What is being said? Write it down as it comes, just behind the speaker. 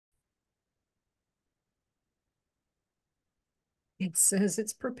It says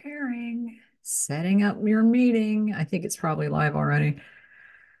it's preparing, setting up your meeting. I think it's probably live already.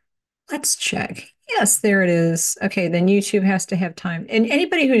 Let's check. Yes, there it is. Okay, then YouTube has to have time. And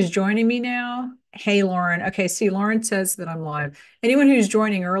anybody who's joining me now, hey, Lauren. Okay, see, Lauren says that I'm live. Anyone who's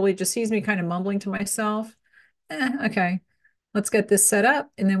joining early just sees me kind of mumbling to myself. Okay, let's get this set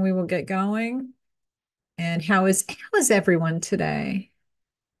up and then we will get going. And how is everyone today?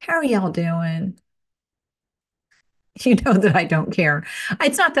 How are y'all doing? You know that I don't care.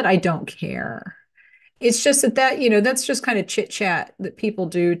 It's not that I don't care. It's just that's just kind of chit chat that people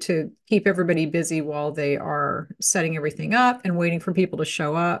do to keep everybody busy while they are setting everything up and waiting for people to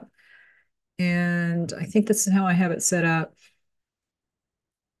show up. And I think this is how I have it set up.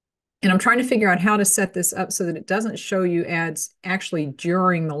 And I'm trying to figure out how to set this up so that it doesn't show you ads actually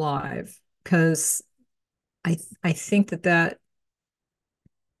during the live, because I think that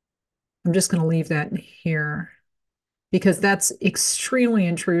I'm just going to leave that here because that's extremely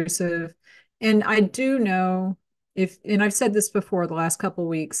intrusive. And I do know and I've said this before the last couple of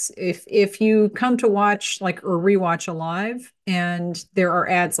weeks, if you come to watch like or rewatch a live and there are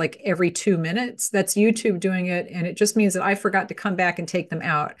ads like every 2 minutes, that's YouTube doing it. And it just means that I forgot to come back and take them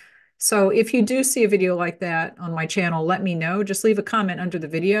out. So if you do see a video like that on my channel, let me know. Just leave a comment under the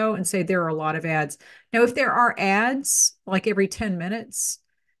video and say there are a lot of ads. Now, if there are ads like every 10 minutes,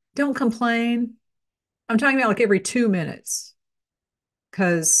 don't complain. I'm talking about like every 2 minutes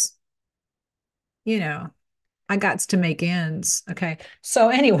because, you know, I got to make ends. Okay. So,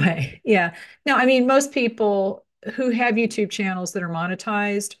 anyway, yeah. Now, I mean, most people who have YouTube channels that are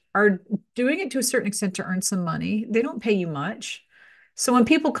monetized are doing it to a certain extent to earn some money. They don't pay you much. So, when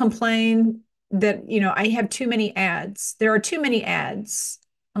people complain that, I have too many ads, there are too many ads,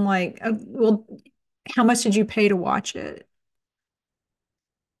 I'm like, well, how much did you pay to watch it?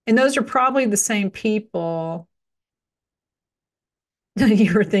 And those are probably the same people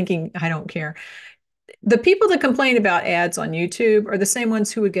you were thinking, I don't care. The people that complain about ads on YouTube are the same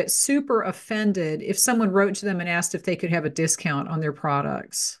ones who would get super offended if someone wrote to them and asked if they could have a discount on their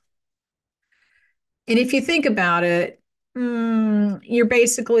products. And if you think about it, you're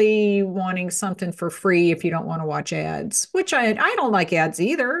basically wanting something for free if you don't want to watch ads, which I don't like ads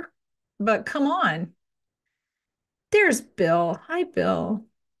either. But come on, there's Bill. Hi, Bill.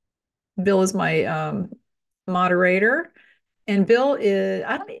 Bill is my moderator. And Bill is,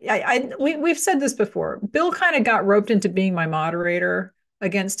 I don't, we've said this before. Bill kind of got roped into being my moderator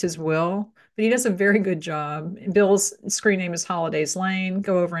against his will, but he does a very good job. Bill's screen name is Holidays Lane.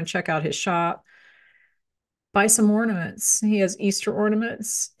 Go over and check out his shop. Buy some ornaments. He has Easter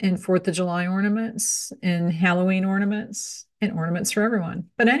ornaments and Fourth of July ornaments and Halloween ornaments and ornaments for everyone.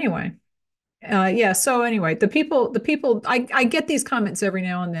 But anyway, yeah. So anyway, I get these comments every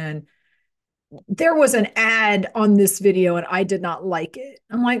now and then. There was an ad on this video and I did not like it.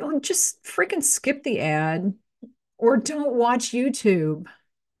 I'm like, oh, just freaking skip the ad or don't watch YouTube.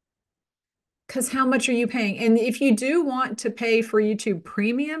 Because how much are you paying? And if you do want to pay for YouTube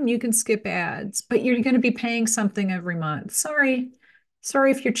Premium, you can skip ads, but you're going to be paying something every month. Sorry.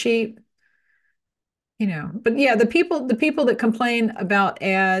 Sorry if you're cheap. But yeah, the people that complain about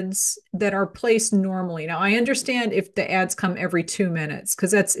ads that are placed normally. Now, I understand if the ads come every 2 minutes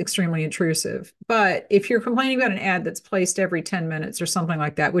because that's extremely intrusive. But if you're complaining about an ad that's placed every 10 minutes or something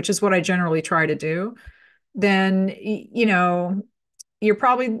like that, which is what I generally try to do, then you're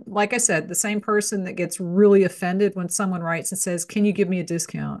probably, like I said, the same person that gets really offended when someone writes and says, "Can you give me a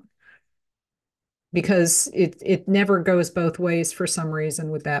discount?" Because it never goes both ways for some reason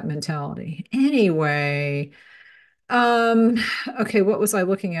with that mentality. Anyway, um, okay, what was I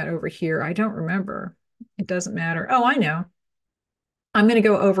looking at over here? I don't remember. It doesn't matter. Oh, I know. I'm going to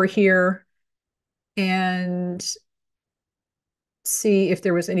go over here and see if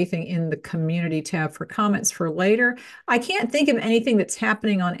there was anything in the community tab for comments for later. I can't think of anything that's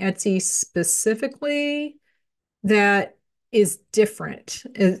happening on Etsy specifically that is different.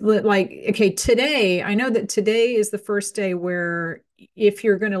 Like, okay, today, I know that today is the first day where if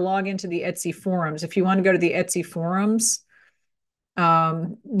you're going to log into the Etsy forums, if you want to go to the Etsy forums,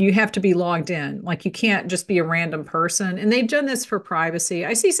 you have to be logged in. Like you can't just be a random person. And they've done this for privacy.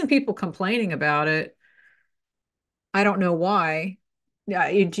 I see some people complaining about it. I don't know why.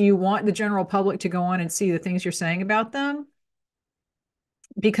 Yeah, do you want the general public to go on and see the things you're saying about them?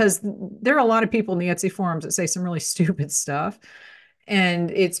 Because there are a lot of people in the Etsy forums that say some really stupid stuff. And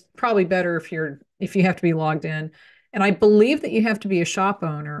it's probably better if you have to be logged in. And I believe that you have to be a shop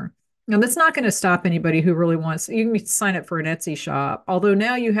owner. Now, that's not going to stop anybody who really wants, you can sign up for an Etsy shop, although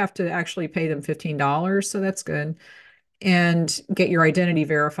now you have to actually pay them $15. So that's good. And get your identity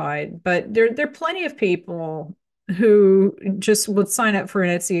verified. But there are plenty of people who just would sign up for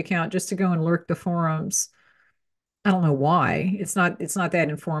an Etsy account just to go and lurk the forums. I don't know why. It's not that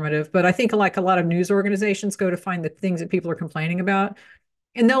informative, but I think like a lot of news organizations go to find the things that people are complaining about,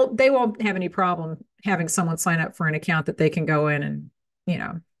 and they won't have any problem having someone sign up for an account that they can go in and, you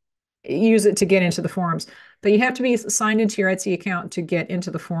know, use it to get into the forums. But you have to be signed into your Etsy account to get into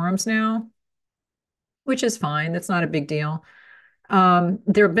the forums now, which is fine. That's not a big deal.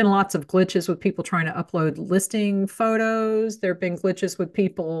 There have been lots of glitches with people trying to upload listing photos. There have been glitches with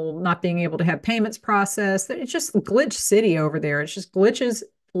people not being able to have payments processed. It's just glitch city over there. It's just glitches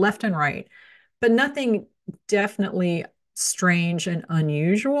left and right, but nothing definitely strange and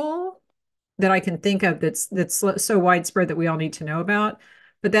unusual that I can think of that's so widespread that we all need to know about.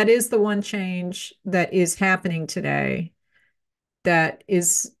 But that is the one change that is happening today that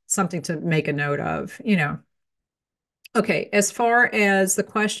is something to make a note of, you know. Okay, as far as the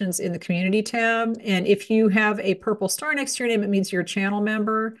questions in the community tab, and if you have a purple star next to your name, it means you're a channel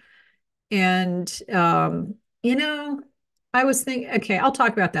member. And you know, I was thinking, okay, I'll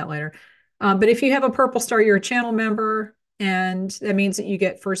talk about that later. But if you have a purple star, you're a channel member, and that means that you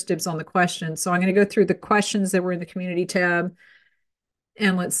get first dibs on the questions. So I'm going to go through the questions that were in the community tab,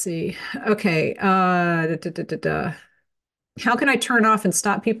 and let's see. Okay, how can I turn off and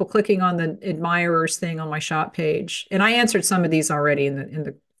stop people clicking on the admirers thing on my shop page? And I answered some of these already in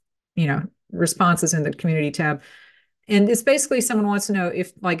the you know responses in the community tab. And it's basically someone wants to know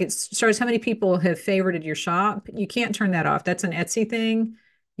if like it shows how many people have favorited your shop. You can't turn that off. That's an Etsy thing.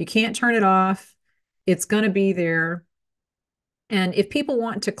 You can't turn it off. It's going to be there. And if people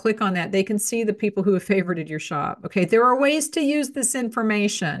want to click on that, they can see the people who have favorited your shop. Okay, there are ways to use this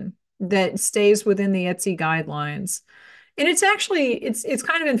information that stays within the Etsy guidelines. And it's actually it's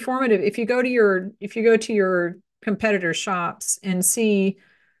kind of informative if you go to your competitor shops and see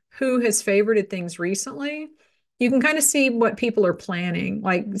who has favorited things recently. You can kind of see what people are planning.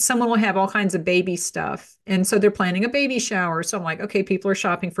 Like someone will have all kinds of baby stuff. And so they're planning a baby shower. So I'm like, okay, people are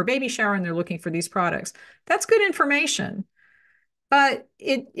shopping for baby shower and they're looking for these products. That's good information. But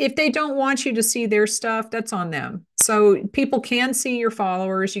if they don't want you to see their stuff, that's on them. So people can see your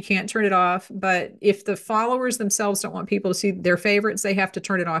followers. You can't turn it off. But if the followers themselves don't want people to see their favorites, they have to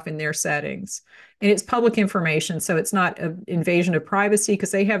turn it off in their settings. And it's public information, so it's not an invasion of privacy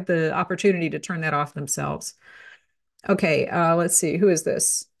because they have the opportunity to turn that off themselves. Okay, let's see. Who is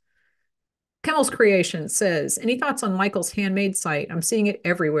this? Camel's Creation says, any thoughts on Michael's handmade site? I'm seeing it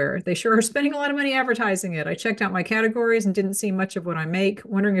everywhere. They sure are spending a lot of money advertising it. I checked out my categories and didn't see much of what I make.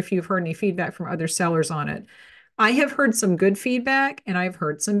 Wondering if you've heard any feedback from other sellers on it. I have heard some good feedback and I've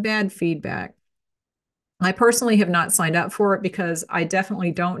heard some bad feedback. I personally have not signed up for it because I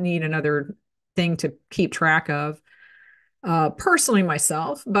definitely don't need another thing to keep track of personally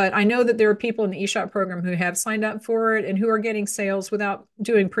myself, but I know that there are people in the eShop program who have signed up for it and who are getting sales without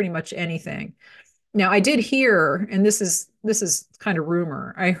doing pretty much anything. Now, I did hear, and this is kind of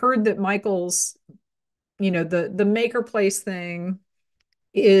rumor. I heard that Michael's, the Maker Place thing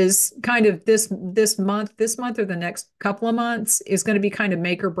is kind of this month or the next couple of months is going to be kind of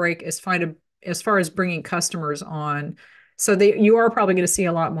make or break as far as bringing customers on. So you are probably going to see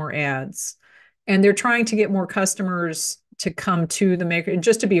a lot more ads, and they're trying to get more customers to come to the maker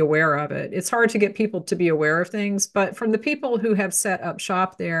just to be aware of it. It's hard to get people to be aware of things, but from the people who have set up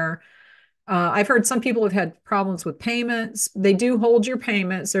shop there, I've heard some people have had problems with payments. They do hold your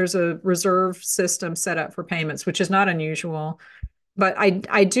payments. There's a reserve system set up for payments, which is not unusual. But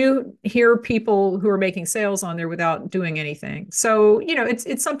I do hear people who are making sales on there without doing anything. So,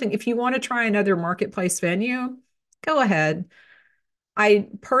 it's something, if you want to try another marketplace venue, go ahead.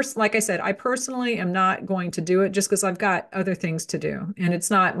 Like I said, I personally am not going to do it just because I've got other things to do. And it's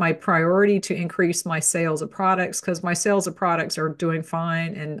not my priority to increase my sales of products because my sales of products are doing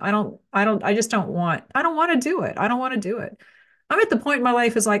fine. And I just I don't want to do it. I don't want to do it. I'm at the point in my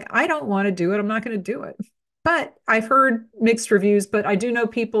life is like, I don't want to do it. I'm not going to do it. But I've heard mixed reviews, but I do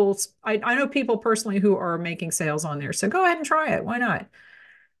know I know people personally who are making sales on there. So go ahead and try it. Why not?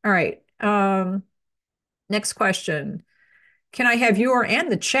 All right. Next question. Can I have your and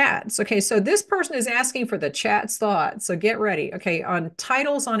the chats? Okay, so this person is asking for the chat's thought. So get ready. Okay, on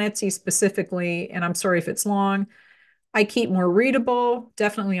titles on Etsy specifically, and I'm sorry if it's long, I keep more readable,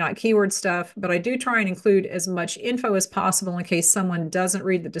 definitely not keyword stuff, but I do try and include as much info as possible in case someone doesn't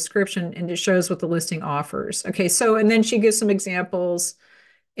read the description and it shows what the listing offers. Okay, so and then she gives some examples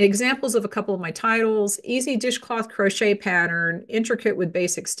of a couple of my titles: easy dishcloth crochet pattern, intricate with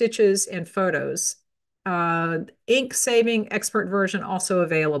basic stitches and photos. Ink saving expert version also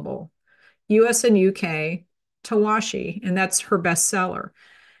available. US and UK, Tawashi, and that's her bestseller.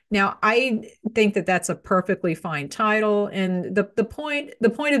 Now, I think that that's a perfectly fine title. And the point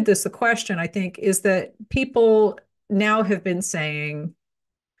of this, the question, I think, is that people now have been saying,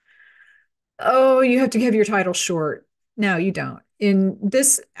 oh, you have to have your title short. No, you don't. In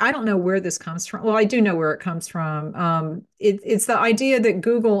this, I don't know where this comes from. Well, I do know where it comes from. It's the idea that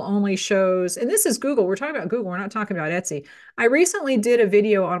Google only shows, and this is Google. We're talking about Google. We're not talking about Etsy. I recently did a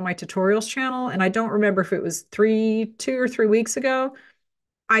video on my tutorials channel, and I don't remember if it was 2 or 3 weeks ago.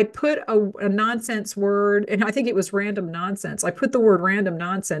 I put a nonsense word, and I think it was random nonsense. I put the word random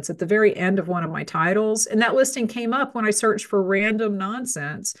nonsense at the very end of one of my titles, and that listing came up when I searched for random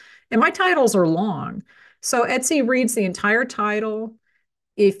nonsense. And my titles are long. So Etsy reads the entire title.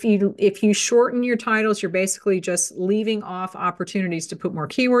 If you shorten your titles, you're basically just leaving off opportunities to put more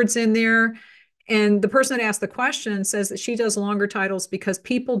keywords in there. And the person that asked the question says that she does longer titles because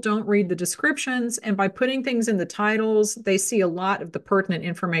people don't read the descriptions. And by putting things in the titles, they see a lot of the pertinent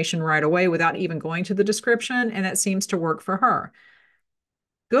information right away without even going to the description. And that seems to work for her.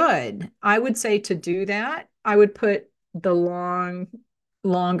 Good. I would say to do that, I would put the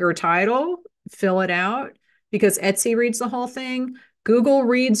longer title, fill it out because Etsy reads the whole thing. Google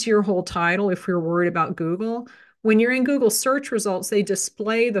reads your whole title if you're worried about Google. When you're in Google search results, they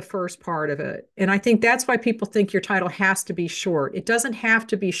display the first part of it. And I think that's why people think your title has to be short. It doesn't have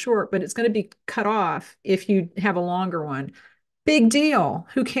to be short, but it's going to be cut off if you have a longer one. Big deal.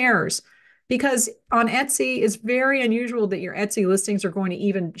 Who cares? Because on Etsy, it's very unusual that your Etsy listings are going to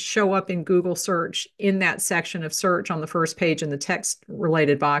even show up in Google search in that section of search on the first page in the text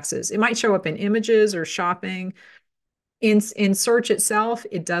related boxes. It might show up in images or shopping. In search itself,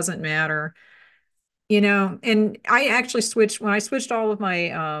 it doesn't matter. And I actually switched when I switched all of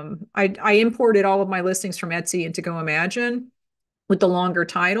my I imported all of my listings from Etsy into Goimagine with the longer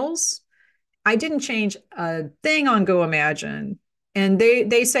titles. I didn't change a thing on Goimagine. And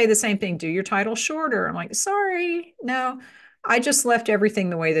they say the same thing, do your title shorter. I'm like, sorry, no. I just left everything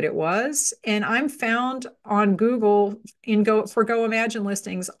the way that it was. And I'm found on Google for Goimagine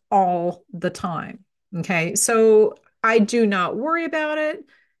listings all the time. Okay. So I do not worry about it.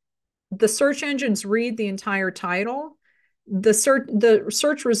 The search engines read the entire title. The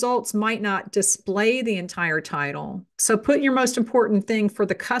search results might not display the entire title. So put your most important thing for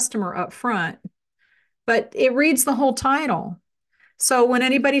the customer up front, but it reads the whole title. So when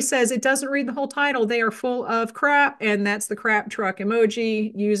anybody says it doesn't read the whole title, they are full of crap, and that's the crap truck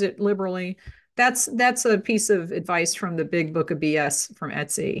emoji. Use it liberally. That's a piece of advice from the big book of BS from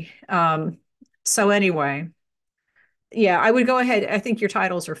Etsy. So anyway, yeah, I would go ahead. I think your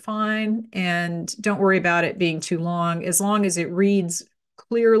titles are fine, and don't worry about it being too long as it reads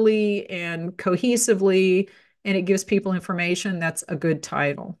clearly and cohesively, and it gives people information. That's a good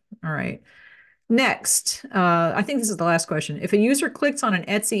title. All right. Next, I think this is the last question. If a user clicks on an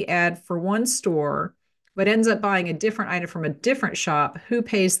Etsy ad for one store, but ends up buying a different item from a different shop, who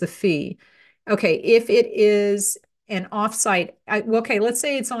pays the fee? Okay, if it is an offsite, okay, let's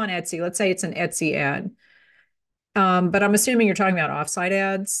say it's on Etsy. Let's say it's an Etsy ad. But I'm assuming you're talking about offsite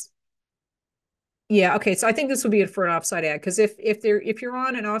ads. Yeah, okay. So I think this would be for an offsite ad because if you're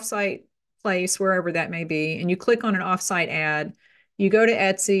on an offsite place, wherever that may be, and you click on an offsite ad, you go to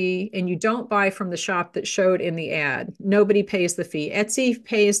Etsy and you don't buy from the shop that showed in the ad. Nobody pays the fee. Etsy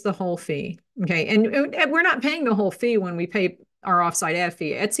pays the whole fee. Okay. And we're not paying the whole fee when we pay our offsite ad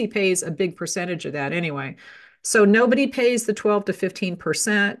fee. Etsy pays a big percentage of that anyway. So nobody pays the 12 to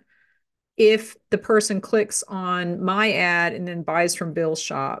 15% if the person clicks on my ad and then buys from Bill's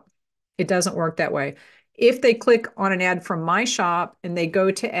shop. It doesn't work that way. If they click on an ad from my shop and they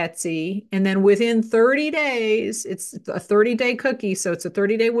go to Etsy, and then within 30 days, it's a 30-day cookie, so it's a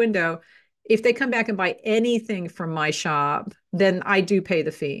 30-day window. If they come back and buy anything from my shop, then I do pay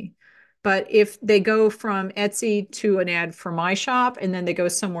the fee. But if they go from Etsy to an ad for my shop and then they go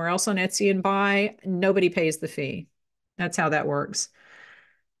somewhere else on Etsy and buy, nobody pays the fee. That's how that works.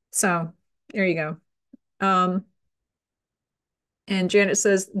 So there you go. And Janet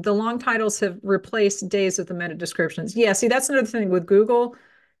says the long titles have replaced days of the meta descriptions. Yeah, see, that's another thing with Google.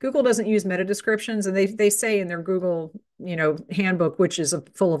 Google doesn't use meta descriptions, and they say in their Google, handbook, which is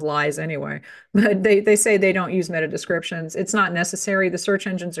full of lies anyway, but they say they don't use meta descriptions. It's not necessary. The search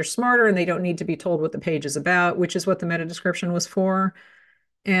engines are smarter, and they don't need to be told what the page is about, which is what the meta description was for.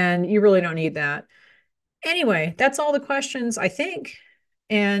 And you really don't need that. Anyway, that's all the questions, I think.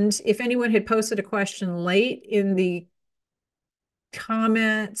 And if anyone had posted a question late in the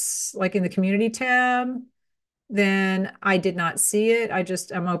comments, like in the community tab, then I did not see it.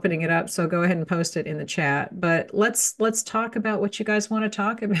 I'm opening it up. So go ahead and post it in the chat. But let's talk about what you guys want to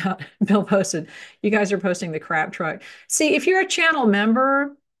talk about. Bill posted, you guys are posting the crap truck. See, if you're a channel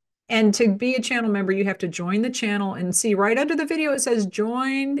member, And to be a channel member, you have to join the channel and see right under the video, it says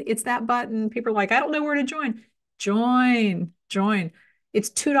join. It's that button. People are like, I don't know where to join. Join, join. It's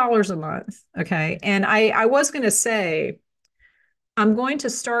 $2 a month. Okay. And I was going to say, I'm going to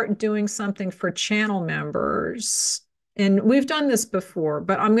start doing something for channel members. And we've done this before,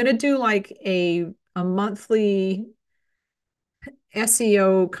 but I'm going to do like a monthly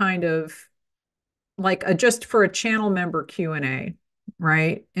SEO kind of like a just for a channel member Q&A,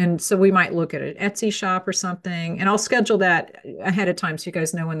 right? And so we might look at an Etsy shop or something, and I'll schedule that ahead of time so you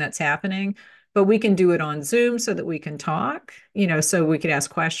guys know when that's happening. But we can do it on Zoom so that we can talk, so we could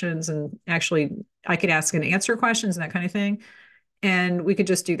ask questions and actually I could ask and answer questions and that kind of thing. And we could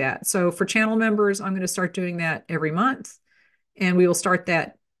just do that. So for channel members, I'm going to start doing that every month. And we will start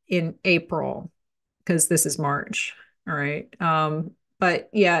that in April because this is March. All right. But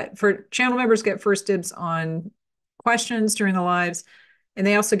yeah, for channel members get first dibs on questions during the lives. And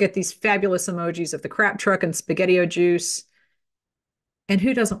they also get these fabulous emojis of the crap truck and spaghetti juice. And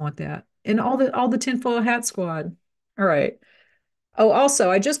who doesn't want that? And all the tinfoil hat squad. All right. Oh, also,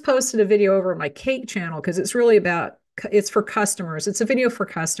 I just posted a video over on my cake channel because it's for customers. It's a video for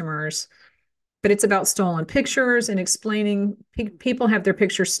customers, but it's about stolen pictures and explaining people have their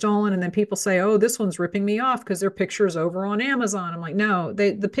pictures stolen. And then people say, oh, this one's ripping me off because their picture is over on Amazon. I'm like, no,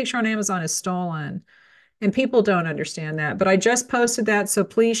 the picture on Amazon is stolen. And people don't understand that. But I just posted that. So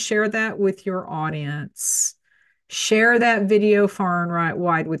please share that with your audience. Share that video far and right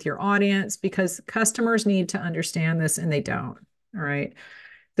wide with your audience because customers need to understand this and they don't. All right.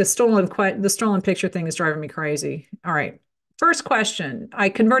 The stolen picture thing is driving me crazy. All right. First question. I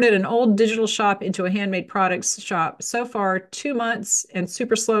converted an old digital shop into a handmade products shop. So far, 2 months and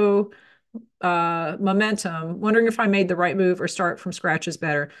super slow momentum. Wondering if I made the right move or start from scratch is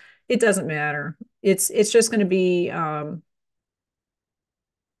better. It doesn't matter. It's just going to be a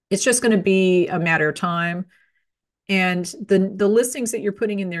matter of time. And the listings that you're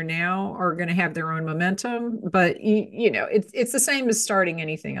putting in there now are going to have their own momentum, but it's the same as starting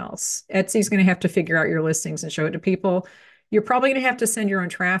anything else. Etsy's going to have to figure out your listings and show it to people. You're probably going to have to send your own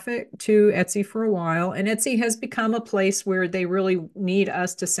traffic to Etsy for a while, and Etsy has become a place where they really need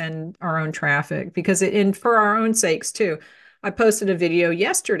us to send our own traffic because and for our own sakes too. I posted a video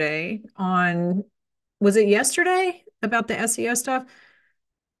yesterday was it yesterday about the SEO stuff?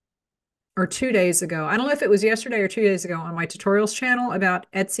 Or 2 days ago. I don't know if it was yesterday or 2 days ago on my tutorials channel about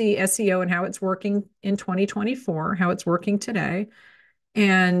Etsy SEO and how it's working in 2024, how it's working today.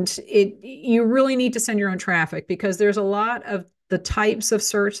 And you really need to send your own traffic because there's a lot of the types of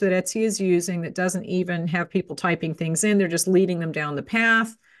search that Etsy is using that doesn't even have people typing things in. They're just leading them down the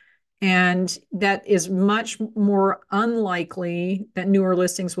path. And that is much more unlikely that newer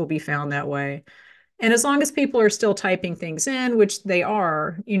listings will be found that way. And as long as people are still typing things in, which they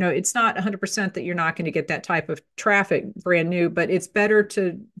are, it's not 100% that you're not going to get that type of traffic brand new, but it's better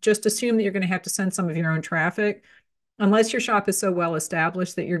to just assume that you're going to have to send some of your own traffic, unless your shop is so well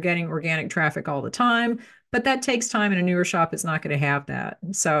established that you're getting organic traffic all the time. But that takes time, and a newer shop is not going to have that.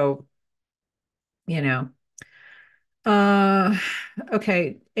 So, you know.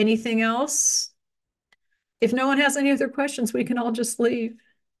 Okay. Anything else? If no one has any other questions, we can all just leave.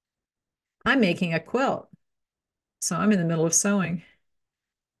 I'm making a quilt. So I'm in the middle of sewing.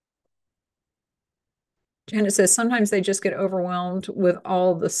 Janet says sometimes they just get overwhelmed with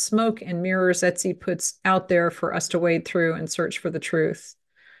all the smoke and mirrors Etsy puts out there for us to wade through and search for the truth.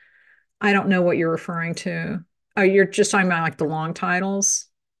 I don't know what you're referring to. Oh, you're just talking about like the long titles?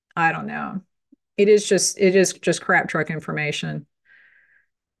 I don't know. It is just crap truck information.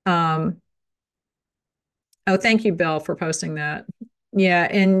 Um, oh, thank you, Bill, for posting that. Yeah,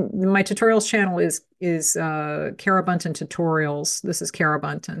 and my tutorials channel is Cara Bunton Tutorials. This is Cara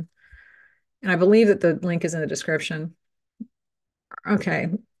Bunton. And I believe that the link is in the description. Okay.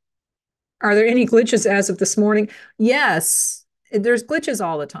 Are there any glitches as of this morning? Yes, there's glitches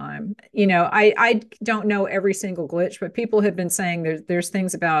all the time. I don't know every single glitch, but people have been saying there's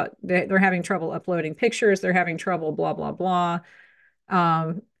things about they're having trouble uploading pictures, they're having trouble, blah, blah, blah.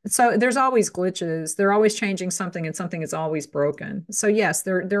 So there's always glitches. They're always changing something and something is always broken. So yes,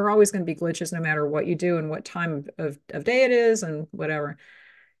 there are always going to be glitches no matter what you do and what time of day it is and whatever.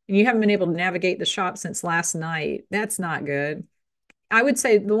 And you haven't been able to navigate the shop since last night. That's not good. I would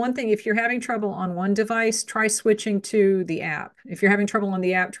say the one thing, if you're having trouble on one device, try switching to the app. If you're having trouble on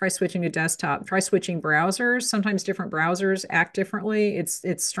the app, try switching to desktop. Try switching browsers. Sometimes different browsers act differently.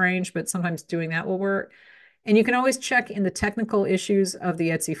 It's strange, but sometimes doing that will work. And you can always check in the technical issues of the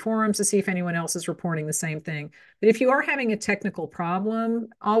Etsy forums to see if anyone else is reporting the same thing. But if you are having a technical problem,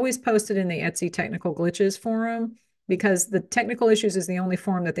 always post it in the Etsy technical glitches forum because the technical issues is the only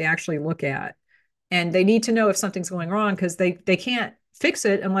form that they actually look at. And they need to know if something's going wrong because they can't fix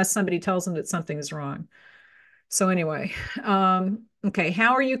it unless somebody tells them that something is wrong. So anyway, okay,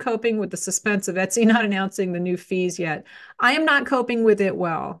 how are you coping with the suspense of Etsy not announcing the new fees yet? I am not coping with it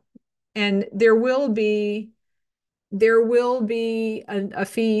well. And there will be a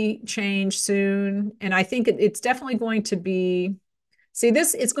fee change soon. And I think it's definitely going to be, see,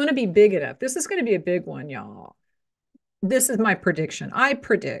 this, it's going to be big enough. This is going to be a big one, y'all. This is my prediction. I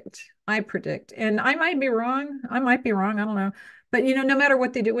predict, and I might be wrong. I might be wrong. I don't know. But no matter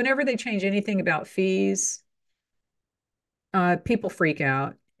what they do, whenever they change anything about fees, people freak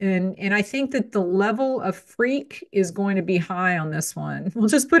out. And I think that the level of freak is going to be high on this one. We'll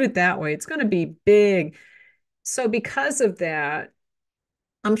just put it that way. It's going to be big. So because of that,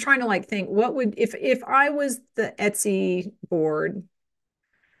 I'm trying to like think what would if I was the Etsy board,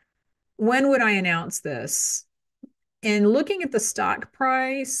 when would I announce this? And looking at the stock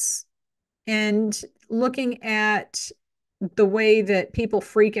price and looking at the way that people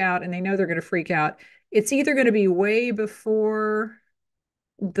freak out and they know they're going to freak out, it's either going to be way before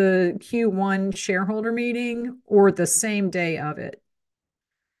the Q1 shareholder meeting or the same day of it.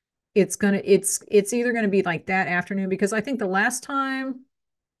 It's either going to be like that afternoon because I think the last time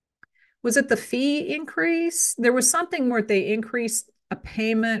was it the fee increase? There was something where they increased a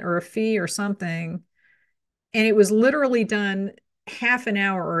payment or a fee or something, and it was literally done half an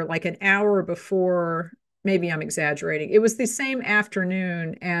hour or like an hour before. Maybe I'm exaggerating. It was the same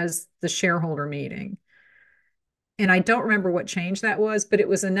afternoon as the shareholder meeting. And I don't remember what change that was, but it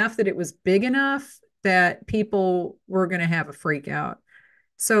was enough that it was big enough that people were going to have a freak out.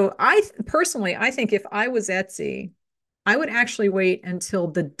 So I personally, I think if I was Etsy, I would actually wait until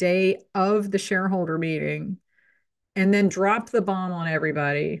the day of the shareholder meeting and then drop the bomb on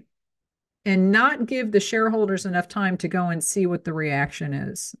everybody and not give the shareholders enough time to go and see what the reaction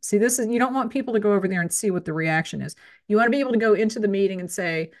is. See, this is, you don't want people to go over there and see what the reaction is. You want to be able to go into the meeting and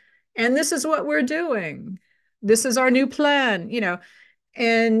say, and this is what we're doing. This is our new plan,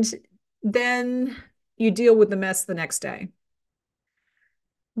 and then you deal with the mess the next day.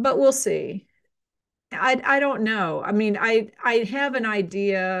 But we'll see. I don't know. I mean, I have an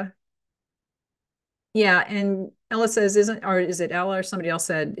idea. Yeah, and Ella says, isn't, or is it Ella or somebody else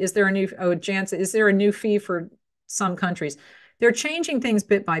said, is there a new, oh, Jan said, is there a new fee for some countries? They're changing things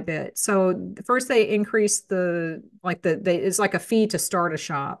bit by bit. So first they increase it's like a fee to start a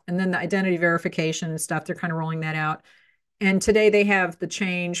shop, and then the identity verification and stuff, they're kind of rolling that out. And today they have the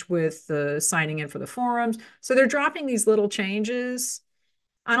change with the signing in for the forums. So they're dropping these little changes.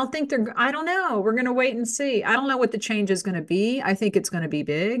 I don't know. We're going to wait and see. I don't know what the change is going to be. I think it's going to be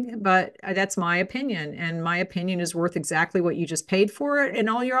big, but that's my opinion. And my opinion is worth exactly what you just paid for it. And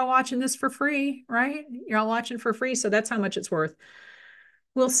you're all watching this for free, right? You're all watching for free. So that's how much it's worth.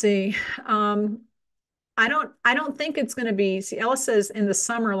 We'll see. I don't think it's going to be, see, Ella says in the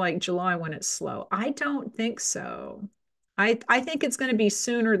summer, like July when it's slow. I don't think so. I think it's going to be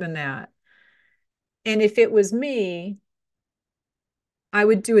sooner than that. And if it was me, I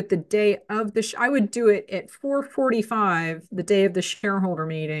would do it the day of I would do it at 4:45, the day of the shareholder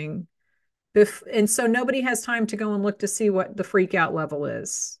meeting. And so nobody has time to go and look to see what the freak out level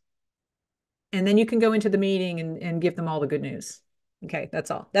is. And then you can go into the meeting and give them all the good news. Okay,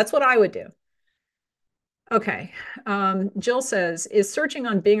 that's all. That's what I would do. Okay. Jill says, is searching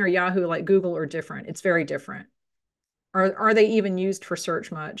on Bing or Yahoo like Google or different? It's very different. Are they even used for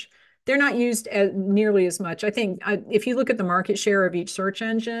search much? They're not used nearly as much. I think if you look at the market share of each search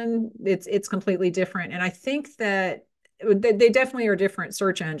engine, it's completely different. And I think that they definitely are different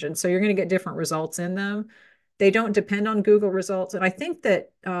search engines. So you're going to get different results in them. They don't depend on Google results. And I think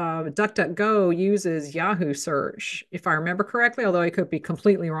that DuckDuckGo uses Yahoo search, if I remember correctly, although I could be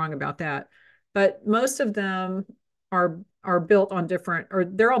completely wrong about that. But most of them are built on different, or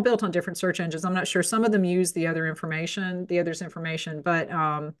they're all built on different search engines. I'm not sure. Some of them use the other's information,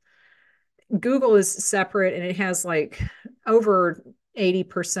 but Google is separate and it has like over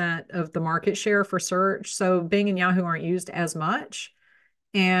 80% of the market share for search. So Bing and Yahoo aren't used as much.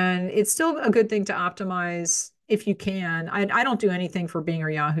 And it's still a good thing to optimize if you can. I don't do anything for Bing or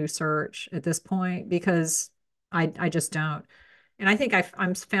Yahoo search at this point because I just don't. And I think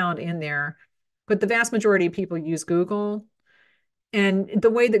I'm found in there. But the vast majority of people use Google. And the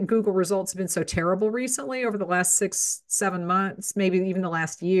way that Google results have been so terrible recently over the last 6, 7 months, maybe even the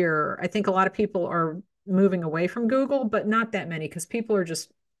last year, I think a lot of people are moving away from Google, but not that many because people are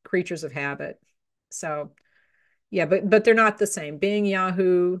just creatures of habit. So yeah, but they're not the same. Bing,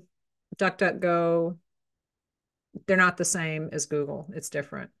 Yahoo, DuckDuckGo, they're not the same as Google. It's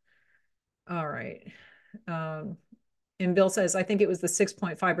different. All right. Um, And Bill says, I think it was the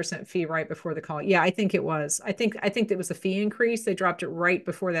 6.5% fee right before the call. Yeah, I think it was. I think it was a fee increase. They dropped it right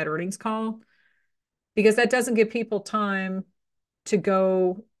before that earnings call because that doesn't give people time to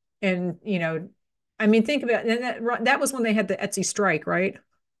go and, I mean, think about it. And that was when they had the Etsy strike, right?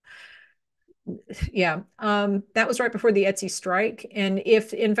 Yeah. That was right before the Etsy strike. And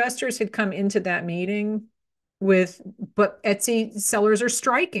if investors had come into that meeting with, but Etsy sellers are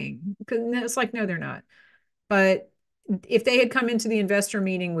striking, because it's like, no, they're not. But if they had come into the investor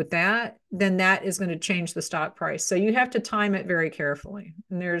meeting with that, then that is going to change the stock price. So you have to time it very carefully.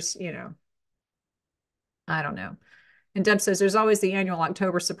 And I don't know. And Deb says there's always the annual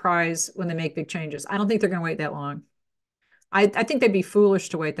October surprise when they make big changes. I don't think they're going to wait that long. I think they'd be foolish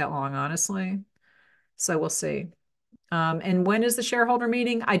to wait that long, honestly. So we'll see. And when is the shareholder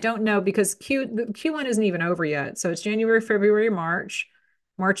meeting? I don't know because Q1 isn't even over yet. So it's January, February, March.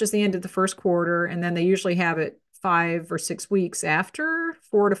 March is the end of the first quarter, and then they usually have it 5 or 6 weeks after,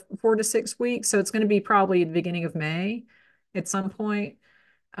 4 to 6 weeks. So it's going to be probably the beginning of May at some point.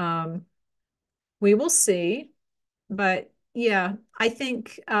 Um, we will see, but yeah, I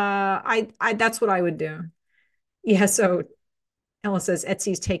think I that's what I would do. Yeah, so Ellen says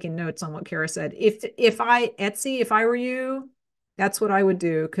Etsy's taking notes on what Kara said. If I were you, that's what I would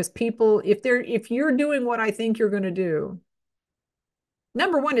do. Because people, if you're doing what I think you're going to do,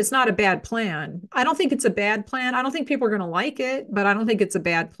 number one, it's not a bad plan. I don't think it's a bad plan. I don't think people are going to like it, but I don't think it's a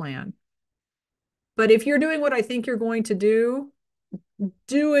bad plan. But if you're doing what I think you're going to do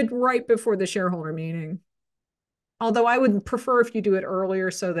it right before the shareholder meeting. Although I would prefer if you do it earlier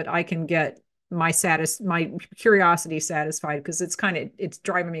so that I can get my curiosity satisfied because it's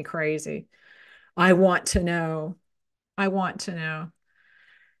driving me crazy. I want to know. I want to know.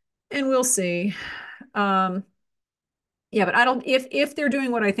 And we'll see. Um, yeah, but I don't if they're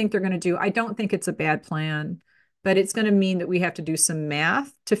doing what I think they're going to do, I don't think it's a bad plan. But it's going to mean that we have to do some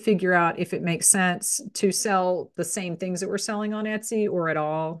math to figure out if it makes sense to sell the same things that we're selling on Etsy or at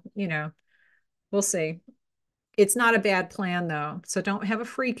all. We'll see. It's not a bad plan though. So don't have a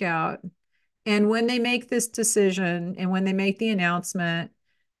freak out. And when they make this decision and when they make the announcement,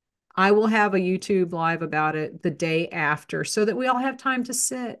 I will have a YouTube live about it the day after so that we all have time to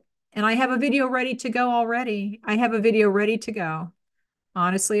sit. And I have a video ready to go already. I have a video ready to go.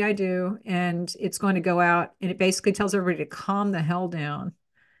 Honestly, I do. And it's going to go out and it basically tells everybody to calm the hell down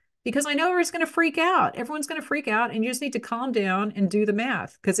because I know everyone's going to freak out. Everyone's going to freak out and you just need to calm down and do the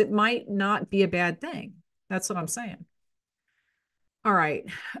math because it might not be a bad thing. That's what I'm saying. All right.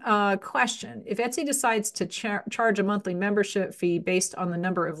 Question. If Etsy decides to charge a monthly membership fee based on the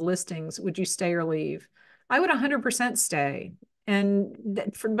number of listings, would you stay or leave? I would 100% stay.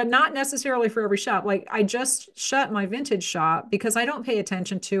 But not necessarily for every shop. Like I just shut my vintage shop because I don't pay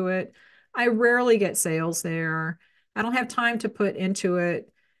attention to it. I rarely get sales there. I don't have time to put into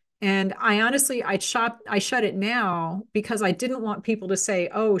it. And I honestly, I shut it now because I didn't want people to say,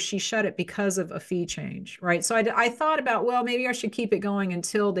 oh, she shut it because of a fee change, right? So I thought about, well, maybe I should keep it going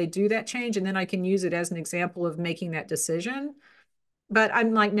until they do that change. And then I can use it as an example of making that decision. But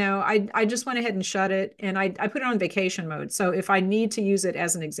I'm like, no, I just went ahead and shut it. And I put it on vacation mode. So if I need to use it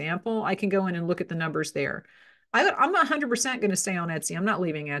as an example, I can go in and look at the numbers there. I'm 100% going to stay on Etsy. I'm not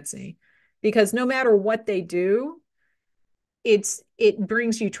leaving Etsy because no matter what they do, it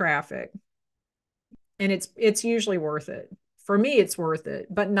brings you traffic and it's usually worth it. For me, it's worth it,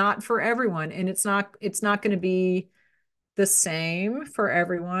 but not for everyone. And it's not going to be the same for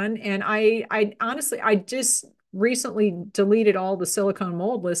everyone. And I honestly, I just recently deleted all the silicone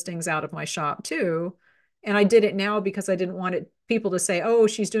mold listings out of my shop too. And I did it now because I didn't want people to say, oh,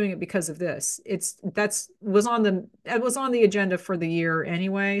 she's doing it because of this. It was on the agenda for the year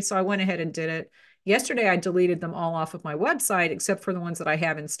anyway. So I went ahead and did it. Yesterday, I deleted them all off of my website, except for the ones that I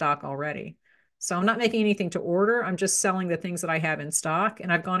have in stock already. So I'm not making anything to order. I'm just selling the things that I have in stock.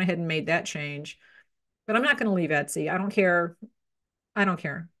 And I've gone ahead and made that change. But I'm not going to leave Etsy. I don't care. I don't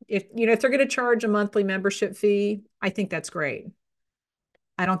care. If they're going to charge a monthly membership fee, I think that's great.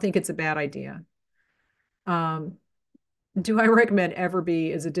 I don't think it's a bad idea. Um, do I recommend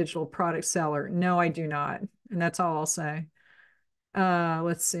Everbee as a digital product seller? No, I do not. And that's all I'll say.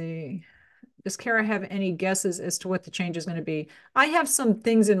 Let's see. Does Kara have any guesses as to what the change is going to be? I have some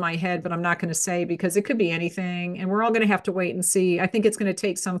things in my head, but I'm not going to say because it could be anything. And we're all going to have to wait and see. I think it's going to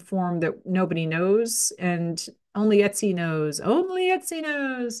take some form that nobody knows and only Etsy knows. Only Etsy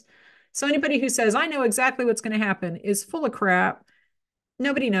knows. So anybody who says, I know exactly what's going to happen is full of crap.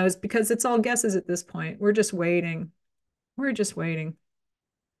 Nobody knows because it's all guesses at this point. We're just waiting. We're just waiting.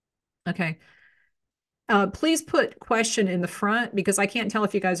 Okay. Please put question in the front because I can't tell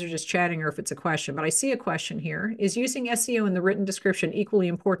if you guys are just chatting or if it's a question, but I see a question here. Is using SEO in the written description equally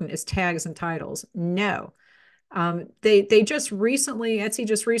important as tags and titles? No. They just recently, Etsy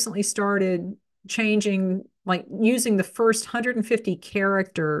just recently started changing, like using the first 150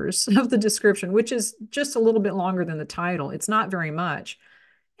 characters of the description, which is just a little bit longer than the title. It's not very much.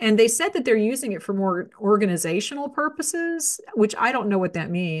 And they said that they're using it for more organizational purposes, which I don't know what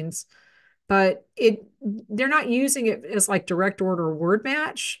that means, but they're not using it as like direct order word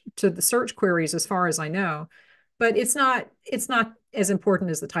match to the search queries as far as I know. But it's not as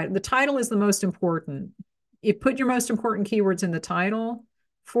important as the title. The title is the most important. You put your most important keywords in the title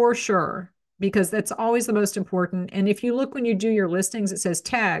for sure, because that's always the most important. And if you look when you do your listings, it says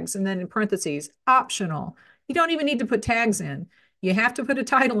tags and then in parentheses, optional. You don't even need to put tags in. You have to put a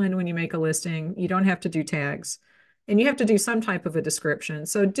title in when you make a listing. You don't have to do tags. And you have to do some type of a description.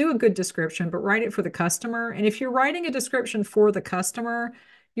 So do a good description, but write it for the customer. And if you're writing a description for the customer,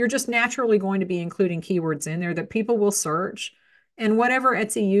 you're just naturally going to be including keywords in there that people will search. And whatever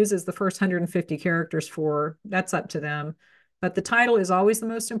Etsy uses the first 150 characters for, that's up to them. But the title is always the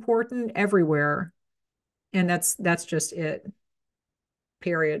most important everywhere. And that's just it.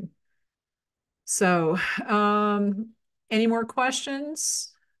 Period. So, any more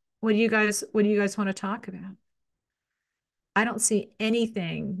questions? What do you guys want to talk about? I don't see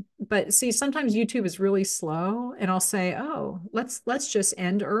anything. But see, sometimes YouTube is really slow and I'll say, "Oh, let's just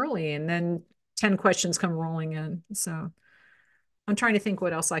end early." And then 10 questions come rolling in. So, I'm trying to think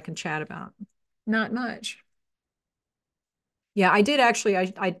what else I can chat about. Not much. Yeah, I did actually.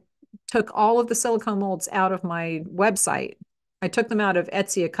 I took all of the silicone molds out of my website. I took them out of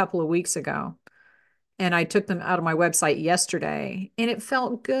Etsy a couple of weeks ago, and I took them out of my website yesterday, and it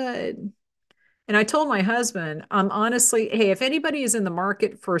felt good. And I told my husband, honestly, hey, if anybody is in the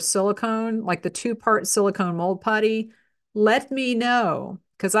market for silicone, like the two-part silicone mold putty, let me know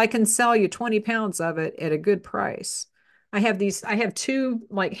because I can sell you 20 pounds of it at a good price. I have two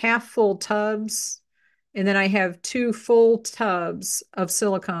like half full tubs, and then I have two full tubs of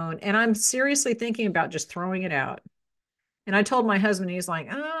silicone, and I'm seriously thinking about just throwing it out. And I told my husband, he's like,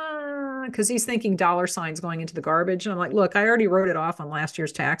 because he's thinking dollar signs going into the garbage. And I'm like, look, I already wrote it off on last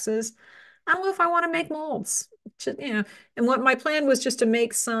year's taxes. I don't know if I want to make molds. And what my plan was just to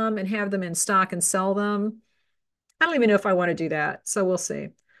make some and have them in stock and sell them. I don't even know if I want to do that. So we'll see.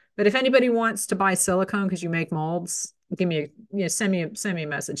 But if anybody wants to buy silicone because you make molds, give me send me a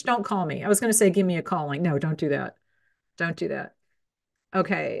message. Don't call me. I was going to say give me a calling. No, don't do that. Don't do that.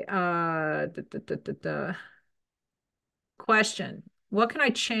 Okay. Question. What can I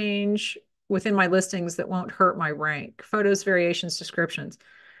change within my listings that won't hurt my rank? Photos, variations, descriptions.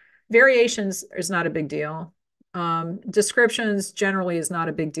 Variations is not a big deal. Descriptions generally is not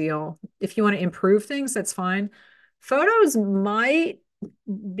a big deal. If you want to improve things, that's fine. Photos might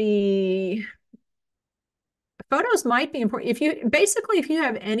be photos might be important. If you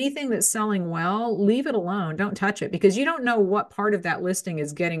have anything that's selling well, leave it alone. Don't touch it because you don't know what part of that listing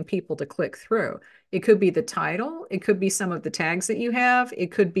is getting people to click through. It could be the title, it could be some of the tags that you have,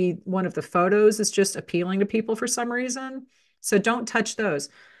 it could be one of the photos is just appealing to people for some reason. So don't touch those.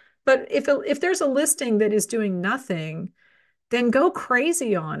 But if there's a listing that is doing nothing, then go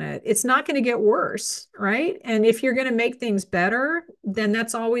crazy on it. It's not going to get worse, right? And if you're going to make things better, then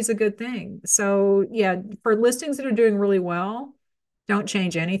that's always a good thing. So, yeah, for listings that are doing really well, don't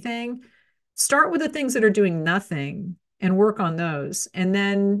change anything. Start with the things that are doing nothing and work on those. And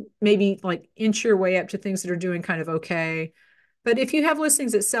then maybe like inch your way up to things that are doing kind of okay. But if you have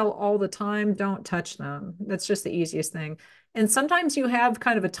listings that sell all the time, don't touch them. That's just the easiest thing. And sometimes you have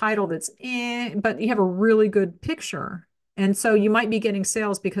kind of a title that's but you have a really good picture. And so you might be getting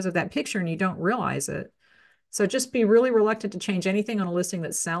sales because of that picture and you don't realize it. So just be really reluctant to change anything on a listing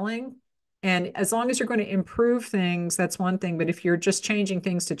that's selling. And as long as you're going to improve things, that's one thing. But if you're just changing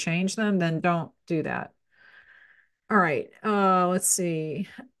things to change them, then don't do that. All right. Let's see.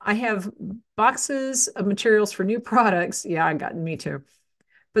 I have boxes of materials for new products. Yeah, I got me too.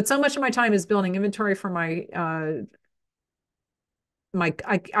 But so much of my time is building inventory for I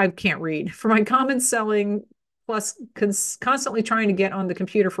can't read for my common selling plus constantly trying to get on the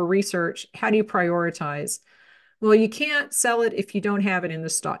computer for research. How do you prioritize? Well, you can't sell it if you don't have it in the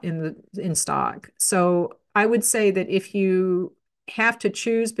stock in stock. So I would say that if you have to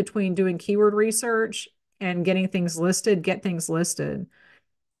choose between doing keyword research and getting things listed, get things listed.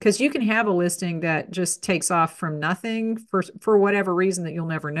 Because you can have a listing that just takes off from nothing for whatever reason that you'll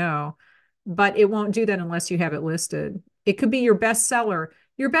never know, but it won't do that unless you have it listed. It could be your best seller.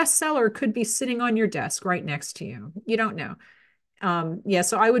 Your best seller could be sitting on your desk right next to you. You don't know. Yeah,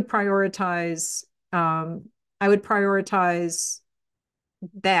 so I would prioritize Um, I would prioritize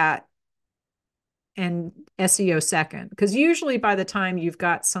that and SEO second. Because usually by the time you've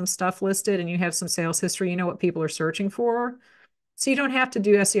got some stuff listed and you have some sales history, you know what people are searching for. So you don't have to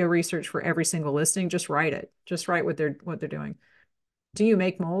do SEO research for every single listing. Just write it. Just write what they're doing. Do you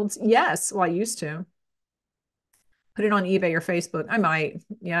make molds? Yes. Well, I used to. Put it on eBay or Facebook. I might.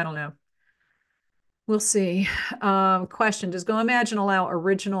 Yeah, I don't know. We'll see. Question: Does Goimagine allow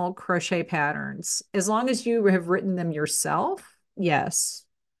original crochet patterns as long as you have written them yourself? Yes,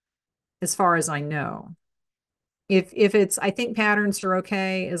 as far as I know. If it's, I think patterns are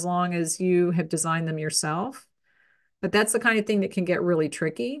okay as long as you have designed them yourself. But that's the kind of thing that can get really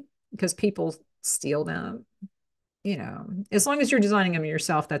tricky because people steal them. As long as you're designing them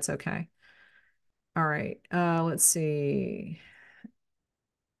yourself, that's okay. All right. Let's see.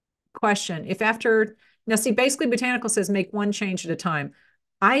 Question. If after Now see, basically Botanical says make one change at a time.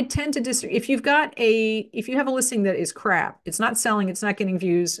 I tend to disagree. If you have a listing that is crap, it's not selling, it's not getting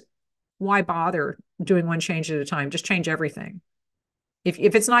views, why bother doing one change at a time? Just change everything. If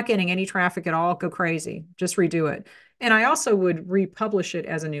it's not getting any traffic at all, go crazy. Just redo it. And I also would republish it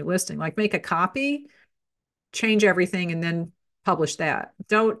as a new listing, like make a copy, change everything, and then publish that.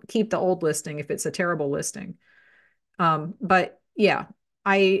 Don't keep the old listing if it's a terrible listing. But yeah,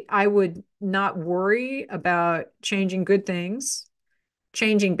 I would not worry about changing good things.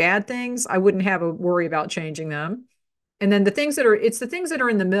 Changing bad things, I wouldn't have a worry about changing them. And then it's the things that are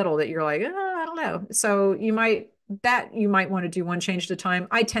in the middle that you're like, oh, I don't know. So you might want to do one change at a time.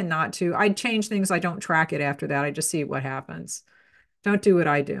 I tend not to. I change things. I don't track it after that. I just see what happens. Don't do what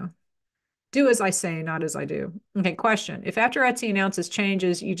I do. Do as I say, not as I do. Okay, question. If after Etsy announces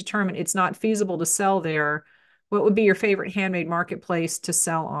changes, you determine it's not feasible to sell there, what would be your favorite handmade marketplace to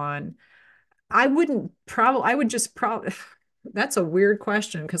sell on? I would just probably, that's a weird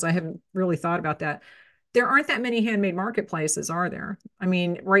question because I haven't really thought about that. There aren't that many handmade marketplaces, are there? I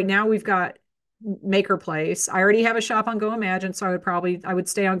mean, right now we've got Maker Place. I already have a shop on Goimagine, so I would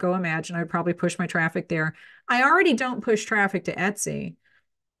stay on Goimagine. I would probably push my traffic there. I already don't push traffic to Etsy.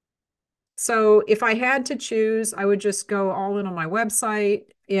 So if I had to choose, I would just go all in on my website.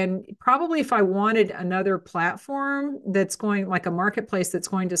 And probably if I wanted another platform that's going like a marketplace that's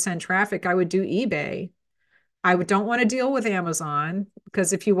going to send traffic, I would do eBay. Don't want to deal with Amazon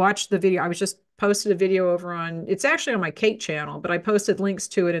because if you watch the video, I was just posted a video over it's actually on my Cake channel, but I posted links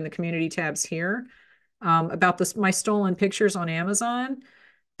to it in the community tabs here about my stolen pictures on Amazon.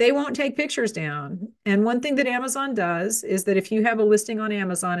 They won't take pictures down. And one thing that Amazon does is that if you have a listing on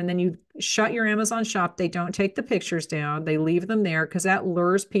Amazon and then you shut your Amazon shop, they don't take the pictures down. They leave them there because that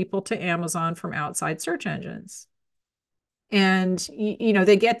lures people to Amazon from outside search engines. And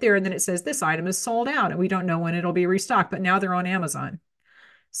they get there and then it says this item is sold out and we don't know when it'll be restocked, but now they're on Amazon.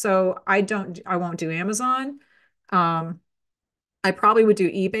 So I won't do Amazon. Um, I probably would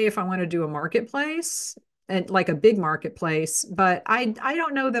do eBay if I want to do a marketplace and like a big marketplace, but I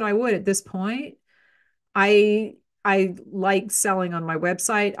don't know that I would at this point. I I like selling on my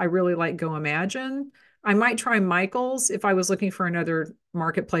website. I really like Goimagine. I might try Michael's if I was looking for another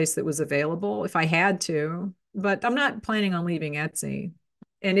marketplace that was available, if I had to, but I'm not planning on leaving Etsy.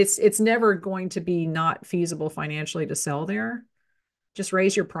 And it's never going to be not feasible financially to sell there. Just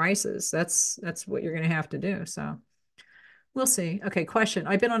raise your prices. That's what you're going to have to do. So we'll see. Okay, question.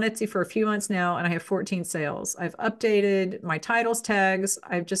 I've been on Etsy for a few months now and I have 14 sales. I've updated my titles tags.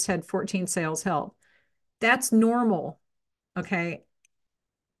 I've just had 14 sales help. That's normal. Okay.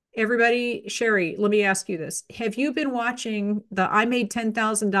 Everybody, Sherry, let me ask you this. Have you been watching the I made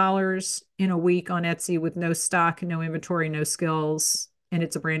 $10,000 in a week on Etsy with no stock, no inventory, no skills, and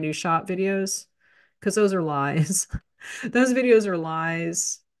it's a brand new shop videos? Because those are lies. Those videos are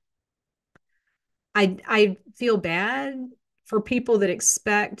lies. I feel bad for people that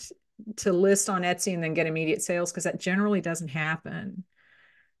expect to list on Etsy and then get immediate sales because that generally doesn't happen.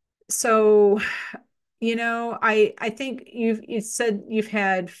 So, I think you said you've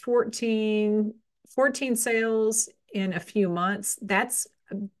had 14 sales in a few months. That's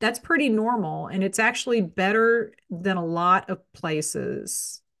pretty normal and it's actually better than a lot of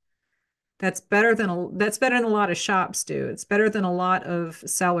places. That's better than a lot of shops do. It's better than a lot of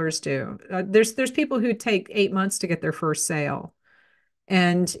sellers do. There's people who take 8 months to get their first sale,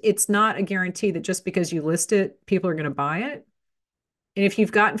 and it's not a guarantee that just because you list it, people are going to buy it. And if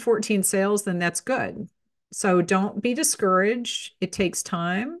you've gotten 14 sales, then that's good. So don't be discouraged. It takes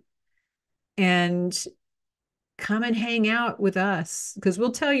time, and come and hang out with us because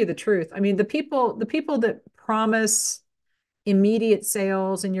we'll tell you the truth. I mean, the people that promise immediate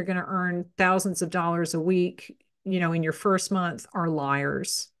sales and you're going to earn thousands of dollars a week, in your first month are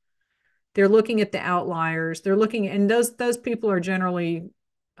liars. They're looking at the outliers. They're looking, and those people are generally,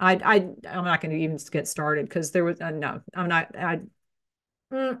 I'm not going to even get started because there was no, I'm not.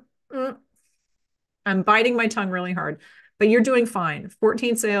 Mm, mm, I'm biting my tongue really hard, but you're doing fine.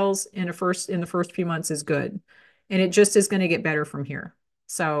 14 sales in the first few months is good, and it just is going to get better from here.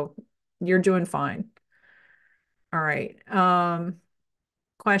 So you're doing fine. All right.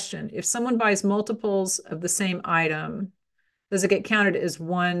 Question: if someone buys multiples of the same item, does it get counted as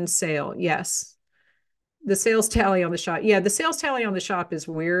one sale? Yes. The sales tally on the shop. Yeah, the sales tally on the shop is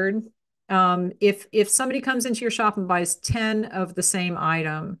weird. If somebody comes into your shop and buys 10 of the same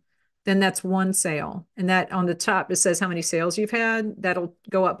item, then that's one sale. And that on the top, it says how many sales you've had. That'll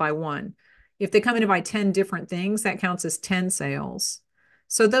go up by one. If they come in to buy 10 different things, that counts as 10 sales.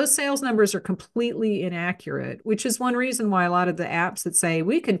 So those sales numbers are completely inaccurate, which is one reason why a lot of the apps that say,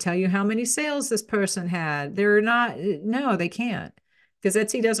 we can tell you how many sales this person had, they're not, no, they can't because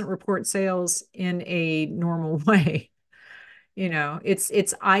Etsy doesn't report sales in a normal way. You know,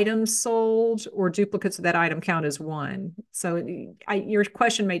 it's items sold or duplicates of that item count as one. So your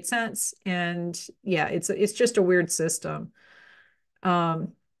question made sense, and yeah, it's just a weird system.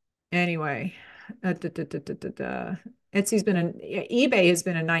 Um, Anyway, Etsy's been an eBay has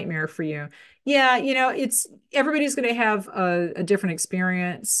been a nightmare for you. Yeah, you know, it's everybody's going to have a different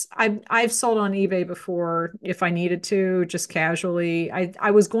experience. I've sold on eBay before if I needed to, just casually.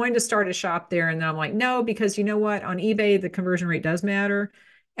 I was going to start a shop there, and then I'm like, no, because you know what? On eBay, the conversion rate does matter.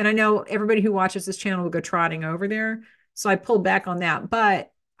 And I know everybody who watches this channel will go trotting over there. So I pulled back on that.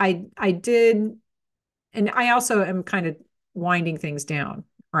 But I did, and I also am kind of winding things down,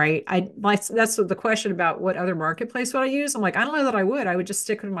 right? I like that's the question about what other marketplace would I use. I'm like, I don't know that I would. I would just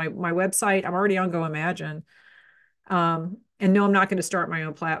stick with my website. I'm already on Goimagine. And no, I'm not going to start my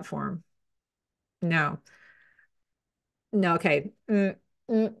own platform. No, no. Okay.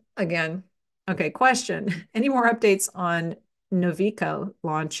 Again. Okay. Question. Any more updates on Novico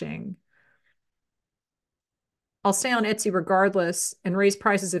launching? I'll stay on Etsy regardless and raise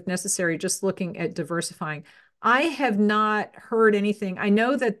prices if necessary, just looking at diversifying. I have not heard anything. I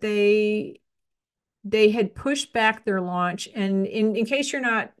know that they had pushed back their launch. And in case you're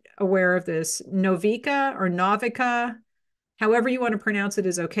not aware of this, Novica or Novica, however you want to pronounce it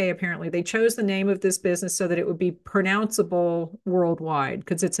is okay, apparently. They chose the name of this business so that it would be pronounceable worldwide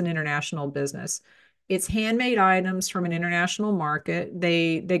because it's an international business. It's handmade items from an international market.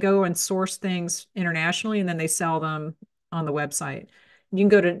 They go and source things internationally and then they sell them on the website. You can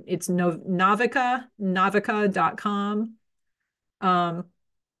go to it's Novica.com. Um,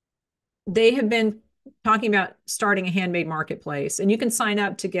 they have been talking about starting a handmade marketplace and you can sign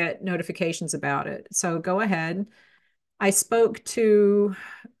up to get notifications about it. So go ahead. I spoke to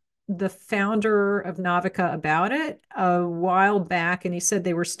the founder of Navica about it a while back, and he said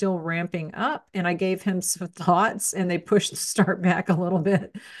they were still ramping up. And I gave him some thoughts, and they pushed the start back a little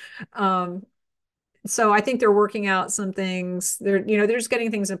bit. Um, so I think they're working out some things. They're just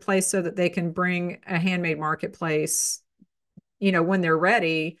getting things in place so that they can bring a handmade marketplace, when they're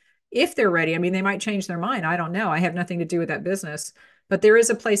ready. If they're ready, I mean, they might change their mind. I don't know. I have nothing to do with that business. But there is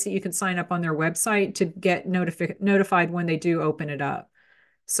a place that you can sign up on their website to get notified when they do open it up.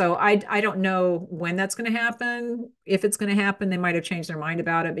 So I don't know when that's going to happen. If it's going to happen, they might have changed their mind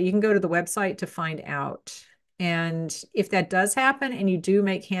about it, but you can go to the website to find out. And if that does happen and you do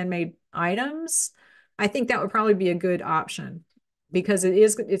make handmade items, I think that would probably be a good option because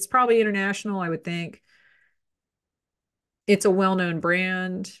it's probably international, I would think. It's a well-known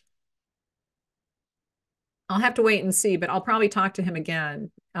brand. I'll have to wait and see, but I'll probably talk to him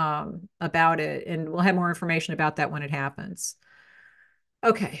again about it, and we'll have more information about that when it happens.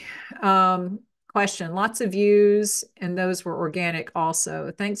 Okay. Question. Lots of views, and those were organic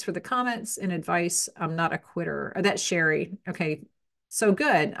also. Thanks for the comments and advice. I'm not a quitter. Oh, that's Sherry. Okay. So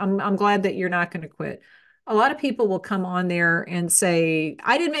good. I'm glad that you're not going to quit. A lot of people will come on there and say,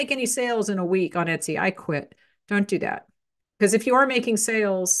 I didn't make any sales in a week on Etsy. I quit. Don't do that. Because if you are making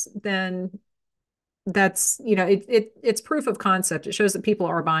sales, then that's, it's proof of concept. It shows that people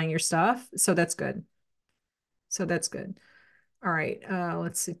are buying your stuff. So that's good. So that's good. All right.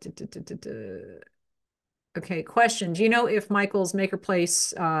 Let's see. Okay. Question. Do you know if Michael's Maker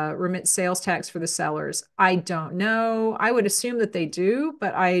Place remits sales tax for the sellers? I don't know. I would assume that they do,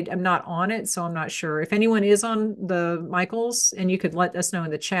 but I am not on it, so I'm not sure. If anyone is on the Michael's and you could let us know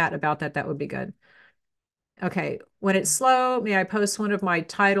in the chat about that, that would be good. Okay. When it's slow, may I post one of my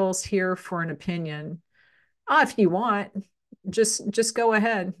titles here for an opinion? If you want, just go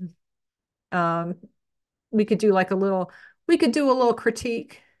ahead. Um, we could do like a little, we could do a little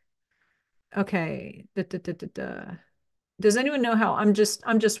critique. Okay. Does anyone know how I'm just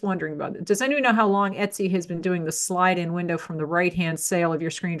wondering about it. Does anyone know how long Etsy has been doing the slide in window from the right-hand sale of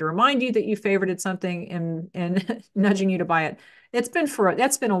your screen to remind you that you favorited something and nudging you to buy it? That's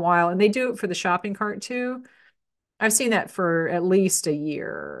been a while, and they do it for the shopping cart too. I've seen that for at least a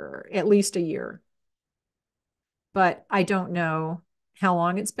year, but I don't know how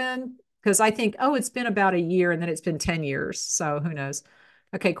long it's been because I think, oh, it's been about a year and then it's been 10 years. So who knows?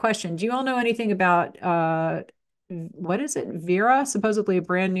 Okay, question. Do you all know anything about what is it? Vera, supposedly a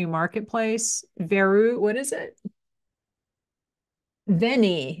brand new marketplace. Veru, what is it?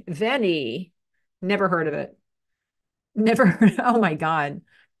 Veni. Never heard of it. Never heard. Oh my God.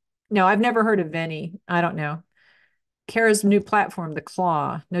 No, I've never heard of Veni. I don't know. Kara's new platform, the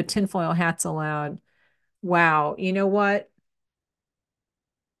Claw. No tinfoil hats allowed. Wow. You know what?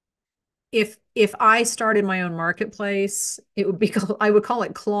 If I started my own marketplace, it would be called, I would call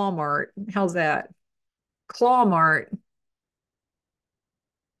it Claw Mart. How's that? Claw Mart.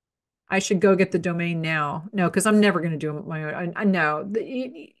 I should go get the domain now. No, because I'm never going to do my own. I know.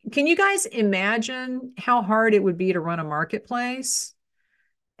 Can you guys imagine how hard it would be to run a marketplace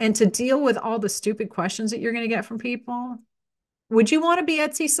and to deal with all the stupid questions that you're going to get from people? Would you want to be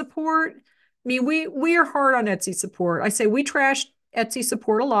Etsy support? I mean, we are hard on Etsy support. I say we trash Etsy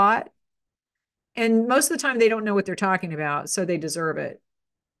support a lot, and most of the time they don't know what they're talking about, so they deserve it.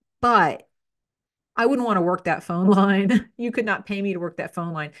 But I wouldn't want to work that phone line. You could not pay me to work that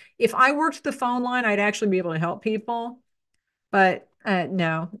phone line. If I worked the phone line, I'd actually be able to help people. But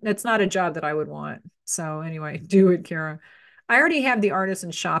no, that's not a job that I would want. So anyway, do it, Kara. I already have the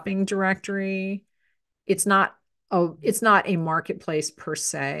artisan shopping directory. It's not it's not a marketplace per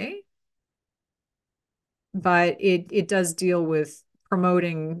se, but it does deal with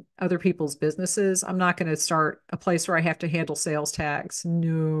promoting other people's businesses. I'm not going to start a place where I have to handle sales tax.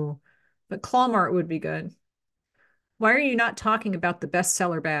 No. But Clawmart would be good. Why are you not talking about the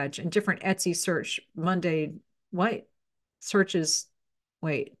bestseller badge and different Etsy search Monday? What searches?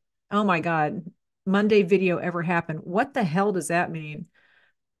 Wait. Oh my God. Monday video ever happened? What the hell does that mean?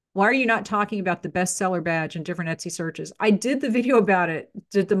 Why are you not talking about the bestseller badge and different Etsy searches? I did the video about it.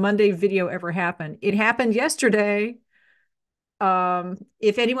 Did the Monday video ever happen? It happened yesterday.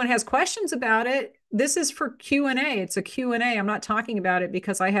 If anyone has questions about it, this is for Q&A. It's a Q&A. I'm not talking about it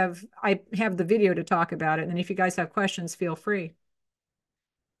because I have the video to talk about it. And if you guys have questions, feel free.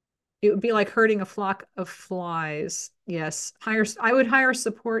 It would be like herding a flock of flies. Yes. I would hire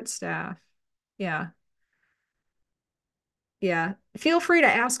support staff. Yeah. Yeah. Feel free to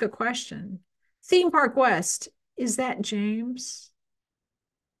ask a question. Theme Park West. Is that James?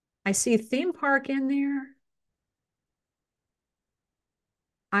 I see theme park in there.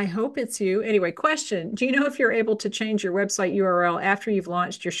 I hope it's you. Anyway, question. Do you know if you're able to change your website URL after you've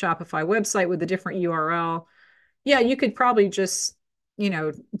launched your Shopify website with a different URL? Yeah, you could probably just, you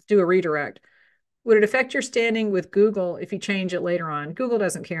know, do a redirect. Would it affect your standing with Google if you change it later on? Google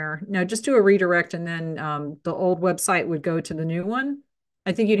doesn't care. No, just do a redirect and then the old website would go to the new one.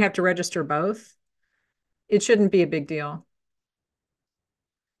 I think you'd have to register both. It shouldn't be a big deal.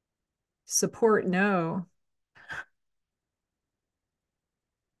 Support, no.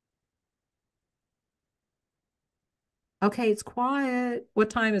 Okay, it's quiet.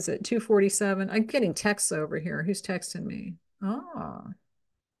 What time is it? 2:47. I'm getting texts over here. Who's texting me? Oh,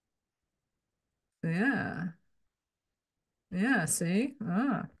 yeah. Yeah, see?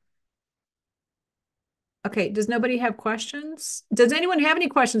 Ah. Okay, does nobody have questions? Does anyone have any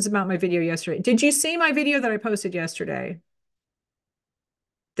questions about my video yesterday? Did you see my video that I posted yesterday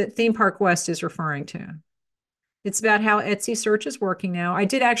that Theme Park West is referring to? It's about how Etsy search is working now. I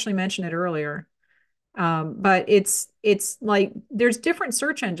did actually mention it earlier. But it's like there's different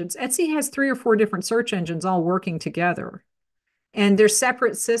search engines. Etsy has 3 or 4 different search engines all working together, and they're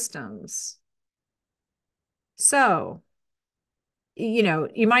separate systems. So, you know,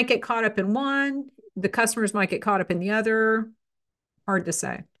 you might get caught up in one, the customers might get caught up in the other. Hard to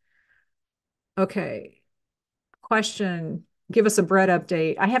say. Okay. Question. Give us a bread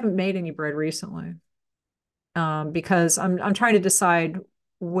update. I haven't made any bread recently, because I'm trying to decide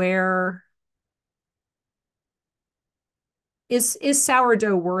where is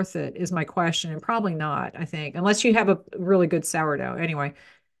sourdough worth it is my question, and probably not, I think, unless you have a really good sourdough. Anyway,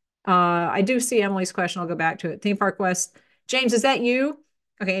 I do see Emily's question. I'll go back to it. Theme Park West. James, is that you?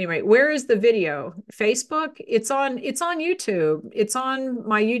 Okay, anyway, where is the video? Facebook? It's on YouTube. It's on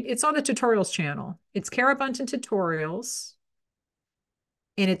the tutorials channel. It's Cara Bunton Tutorials,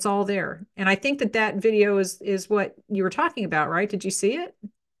 and it's all there. And I think that video is what you were talking about, right? Did you see it?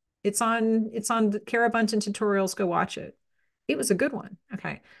 It's on the Cara Bunton Tutorials. Go watch it. It was a good one.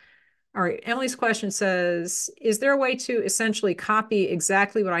 Okay. All right. Emily's question says, is there a way to essentially copy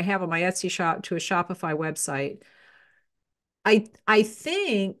exactly what I have on my Etsy shop to a Shopify website? I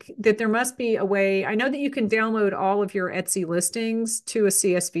think that there must be a way. I know that you can download all of your Etsy listings to a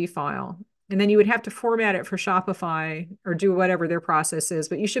CSV file, and then you would have to format it for Shopify or do whatever their process is,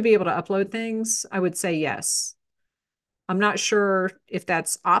 but you should be able to upload things. I would say yes. I'm not sure if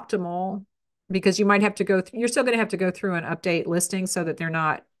that's optimal because you might have to go you're still going to have to go through and update listings so that they're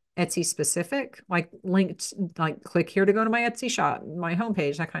not Etsy specific, like linked, like click here to go to my Etsy shop, my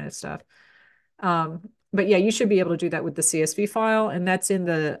homepage, that kind of stuff. But yeah, you should be able to do that with the CSV file, and that's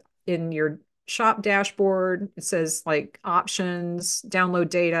in your shop dashboard. It says like options, download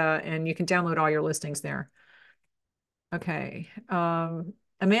data, and you can download all your listings there. Okay.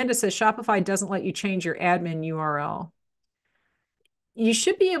 Amanda says Shopify doesn't let you change your admin URL. You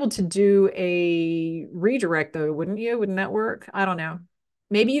should be able to do a redirect though, wouldn't you? Wouldn't that work? I don't know.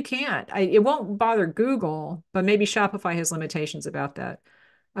 Maybe you can't. It won't bother Google, but maybe Shopify has limitations about that.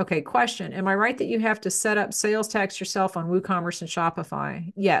 Okay, question. Am I right that you have to set up sales tax yourself on WooCommerce and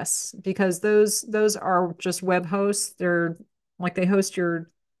Shopify? Yes, because those are just web hosts. They're like they host your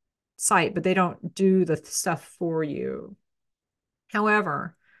site, but they don't do the stuff for you.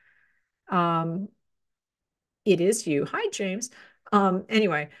 However, um, it is you. Hi, James.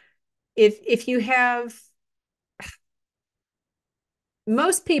 Anyway, if you have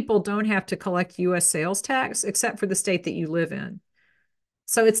most people don't have to collect US sales tax except for the state that you live in.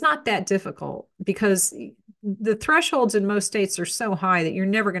 So it's not that difficult because the thresholds in most states are so high that you're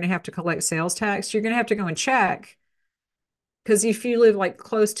never going to have to collect sales tax. You're going to have to go and check because if you live like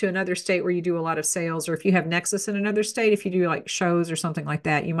close to another state where you do a lot of sales, or if you have nexus in another state, if you do like shows or something like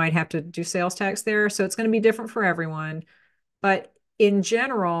that, you might have to do sales tax there. So it's going to be different for everyone. But in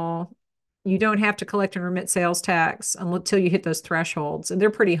general, you don't have to collect and remit sales tax until you hit those thresholds, and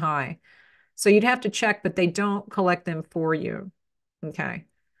they're pretty high. So you'd have to check, but they don't collect them for you. Okay.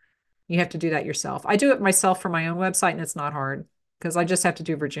 You have to do that yourself. I do it myself for my own website, and it's not hard because I just have to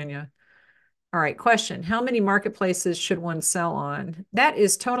do Virginia. All right. Question. How many marketplaces should one sell on? That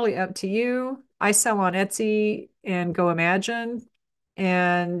is totally up to you. I sell on Etsy and Goimagine.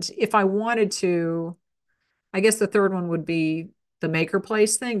 And if I wanted to, I guess the third one would be the maker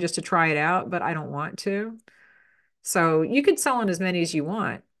place thing just to try it out, but I don't want to. So you could sell on as many as you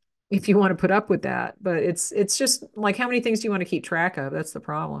want if you want to put up with that. But it's just like how many things do you want to keep track of? That's the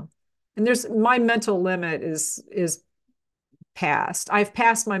problem. And there's my mental limit is passed. I've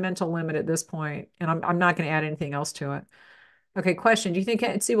passed my mental limit at this point, and I'm not going to add anything else to it. Okay, question. Do you think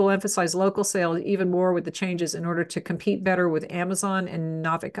Etsy will emphasize local sales even more with the changes in order to compete better with Amazon and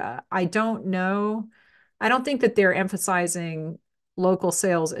Navica? I don't know. I don't think that they're emphasizing local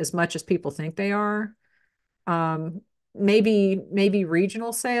sales as much as people think they are. Um, maybe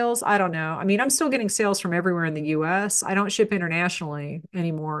regional sales. I don't know. I mean, I'm still getting sales from everywhere in the US. I don't ship internationally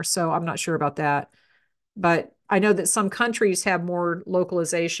anymore, so I'm not sure about that. But I know that some countries have more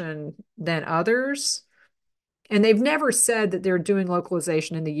localization than others. And they've never said that they're doing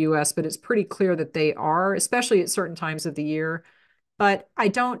localization in the US, but it's pretty clear that they are, especially at certain times of the year. But I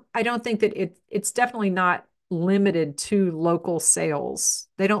don't think that it's definitely not limited to local sales.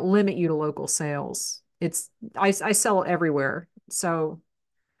 They don't limit you to local sales. I sell everywhere. So,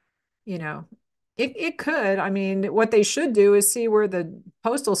 you know, it could. I mean, what they should do is see where the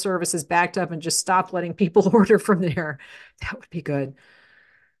postal service is backed up and just stop letting people order from there. That would be good.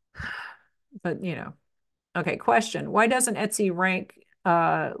 But, okay, question. Why doesn't Etsy rank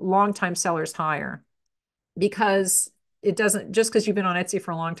longtime sellers higher? Because it doesn't, just because you've been on Etsy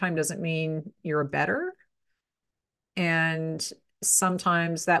for a long time doesn't mean you're better. And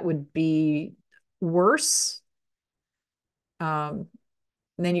sometimes that would be worse. And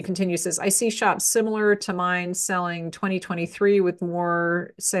then you continue, says, I see shops similar to mine selling 2023 with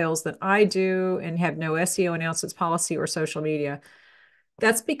more sales than I do and have no SEO announcements policy or social media.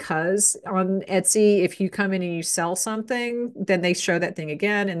 That's because on Etsy, if you come in and you sell something, then they show that thing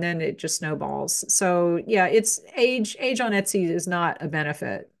again, and then it just snowballs. So yeah, it's age on Etsy is not a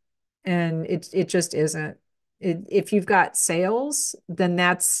benefit, and it just isn't. If you've got sales, then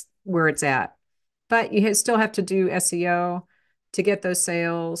that's where it's at. But you still have to do SEO to get those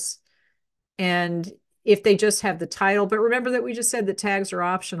sales. And if they just have the title, but remember that we just said that tags are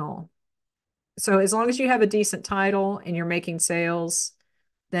optional. So as long as you have a decent title and you're making sales,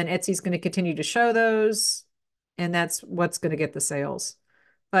 then Etsy's going to continue to show those, and that's what's going to get the sales.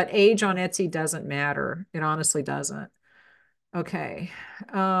 But age on Etsy doesn't matter. It honestly doesn't. Okay.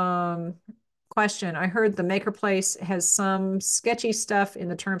 Question. I heard the Maker Place has some sketchy stuff in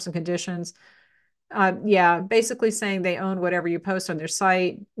the terms and conditions. Yeah, basically saying they own whatever you post on their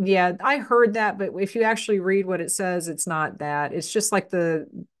site. Yeah, I heard that, but if you actually read what it says, it's not that. It's just like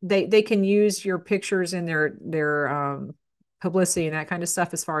they can use your pictures in their publicity and that kind of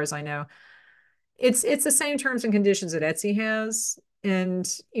stuff, as far as I know. It's the same terms and conditions that Etsy has. And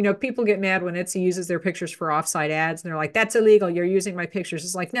people get mad when Etsy uses their pictures for offsite ads, and they're like, "That's illegal. You're using my pictures."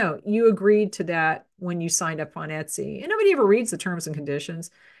 It's like, no, you agreed to that when you signed up on Etsy, and nobody ever reads the terms and conditions.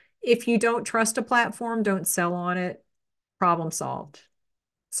 If you don't trust a platform, don't sell on it. Problem solved.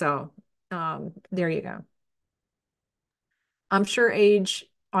 So, there you go. I'm sure age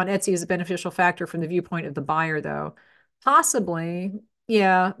on Etsy is a beneficial factor from the viewpoint of the buyer, though. Possibly,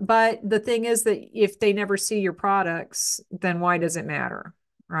 yeah. But the thing is that if they never see your products, then why does it matter?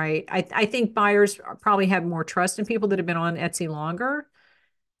 Right. I think buyers probably have more trust in people that have been on Etsy longer.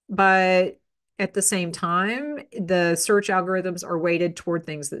 But at the same time, the search algorithms are weighted toward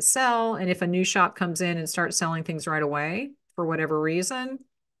things that sell. And if a new shop comes in and starts selling things right away, for whatever reason,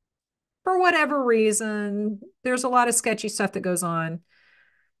 there's a lot of sketchy stuff that goes on,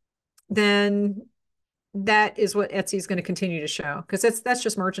 then that is what Etsy is going to continue to show, because that's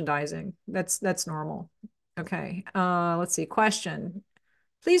just merchandising. That's normal. Okay. Let's see. Question.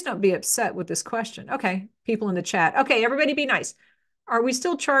 Please don't be upset with this question. Okay. People in the chat. Okay, everybody be nice. Are we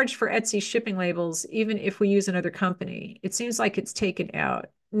still charged for Etsy shipping labels even if we use another company? It seems like it's taken out.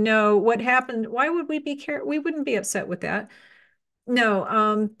 No, what happened? Why would we be care? We wouldn't be upset with that.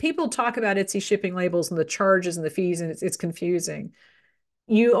 No, people talk about Etsy shipping labels and the charges and the fees, and it's confusing.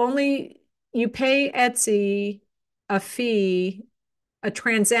 You only you pay Etsy a fee, a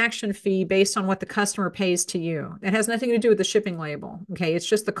transaction fee based on what the customer pays to you. It has nothing to do with the shipping label. Okay. It's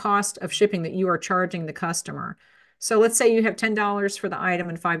just the cost of shipping that you are charging the customer. So let's say you have $10 for the item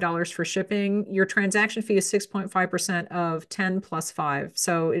and $5 for shipping. Your transaction fee is 6.5% of 10 plus 5.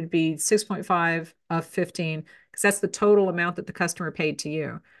 So it'd be 6.5 of 15, because that's the total amount that the customer paid to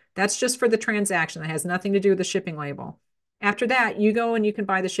you. That's just for the transaction. That has nothing to do with the shipping label. After that, you go and you can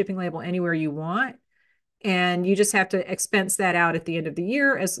buy the shipping label anywhere you want, and you just have to expense that out at the end of the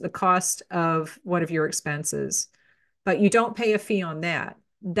year as the cost of one of your expenses. But you don't pay a fee on that.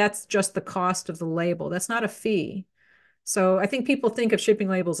 That's just the cost of the label. That's not a fee. So I think people think of shipping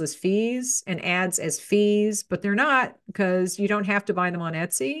labels as fees and ads as fees, but they're not, because you don't have to buy them on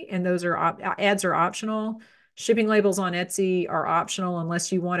Etsy, and those are ads are optional. Shipping labels on Etsy are optional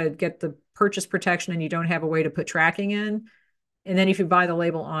unless you want to get the purchase protection and you don't have a way to put tracking in. And then if you buy the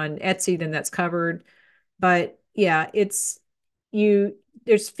label on Etsy, then that's covered. But yeah, you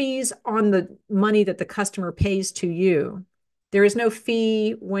there's fees on the money that the customer pays to you. There is no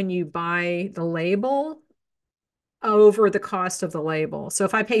fee when you buy the label over the cost of the label. So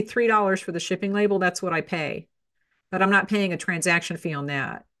if I pay $3 for the shipping label, that's what I pay. But I'm not paying a transaction fee on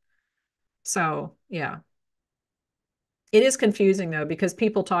that. So yeah. It is confusing though, because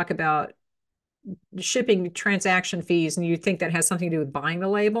people talk about shipping transaction fees and you think that has something to do with buying the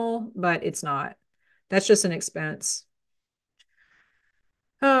label, but it's not. That's just an expense.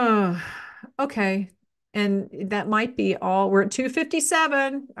 Oh, okay. And that might be all. We're at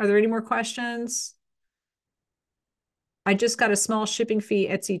 2:57. Are there any more questions? I just got a small shipping fee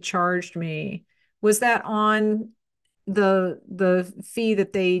Etsy charged me. Was that on the fee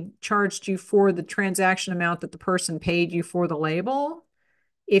that they charged you for the transaction amount that the person paid you for the label?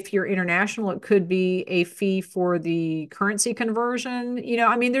 If you're international, it could be a fee for the currency conversion.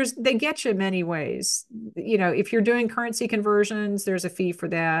 I mean, they get you many ways. If you're doing currency conversions, there's a fee for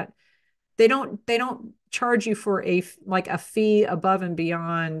that. They don't charge you for a fee above and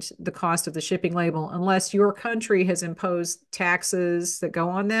beyond the cost of the shipping label, unless your country has imposed taxes that go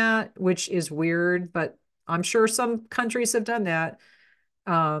on that, which is weird, but I'm sure some countries have done that.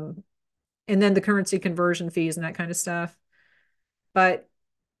 Um, and then the currency conversion fees and that kind of stuff. But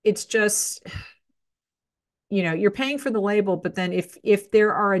it's just, you're paying for the label, but then if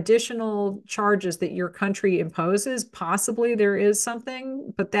there are additional charges that your country imposes, possibly there is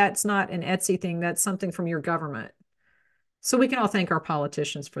something, but that's not an Etsy thing. That's something from your government. So we can all thank our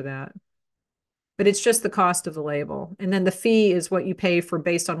politicians for that. But it's just the cost of the label. And then the fee is what you pay for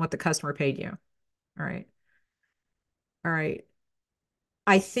based on what the customer paid you. All right. All right.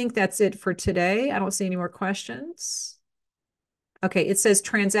 I think that's it for today. I don't see any more questions. Okay, it says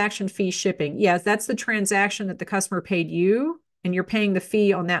transaction fee shipping. Yes, that's the transaction that the customer paid you, and you're paying the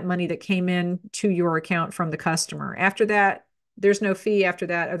fee on that money that came in to your account from the customer. After that, there's no fee after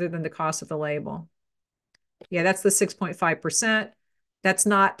that other than the cost of the label. Yeah, that's the 6.5%. That's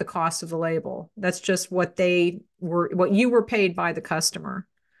not the cost of the label. That's just what you were paid by the customer.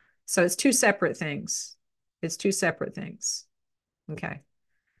 So it's two separate things. It's two separate things. Okay.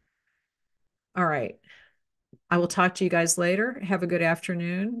 All right. I will talk to you guys later. Have a good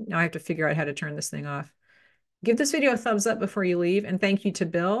afternoon. Now I have to figure out how to turn this thing off. Give this video a thumbs up before you leave. And thank you to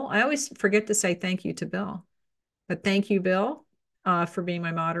Bill. I always forget to say thank you to Bill. But thank you, Bill, for being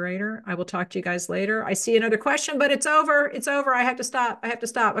my moderator. I will talk to you guys later. I see another question, but it's over. It's over. I have to stop. I have to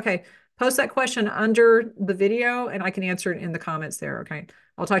stop. Okay. Post that question under the video and I can answer it in the comments there. Okay.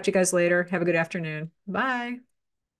 I'll talk to you guys later. Have a good afternoon. Bye.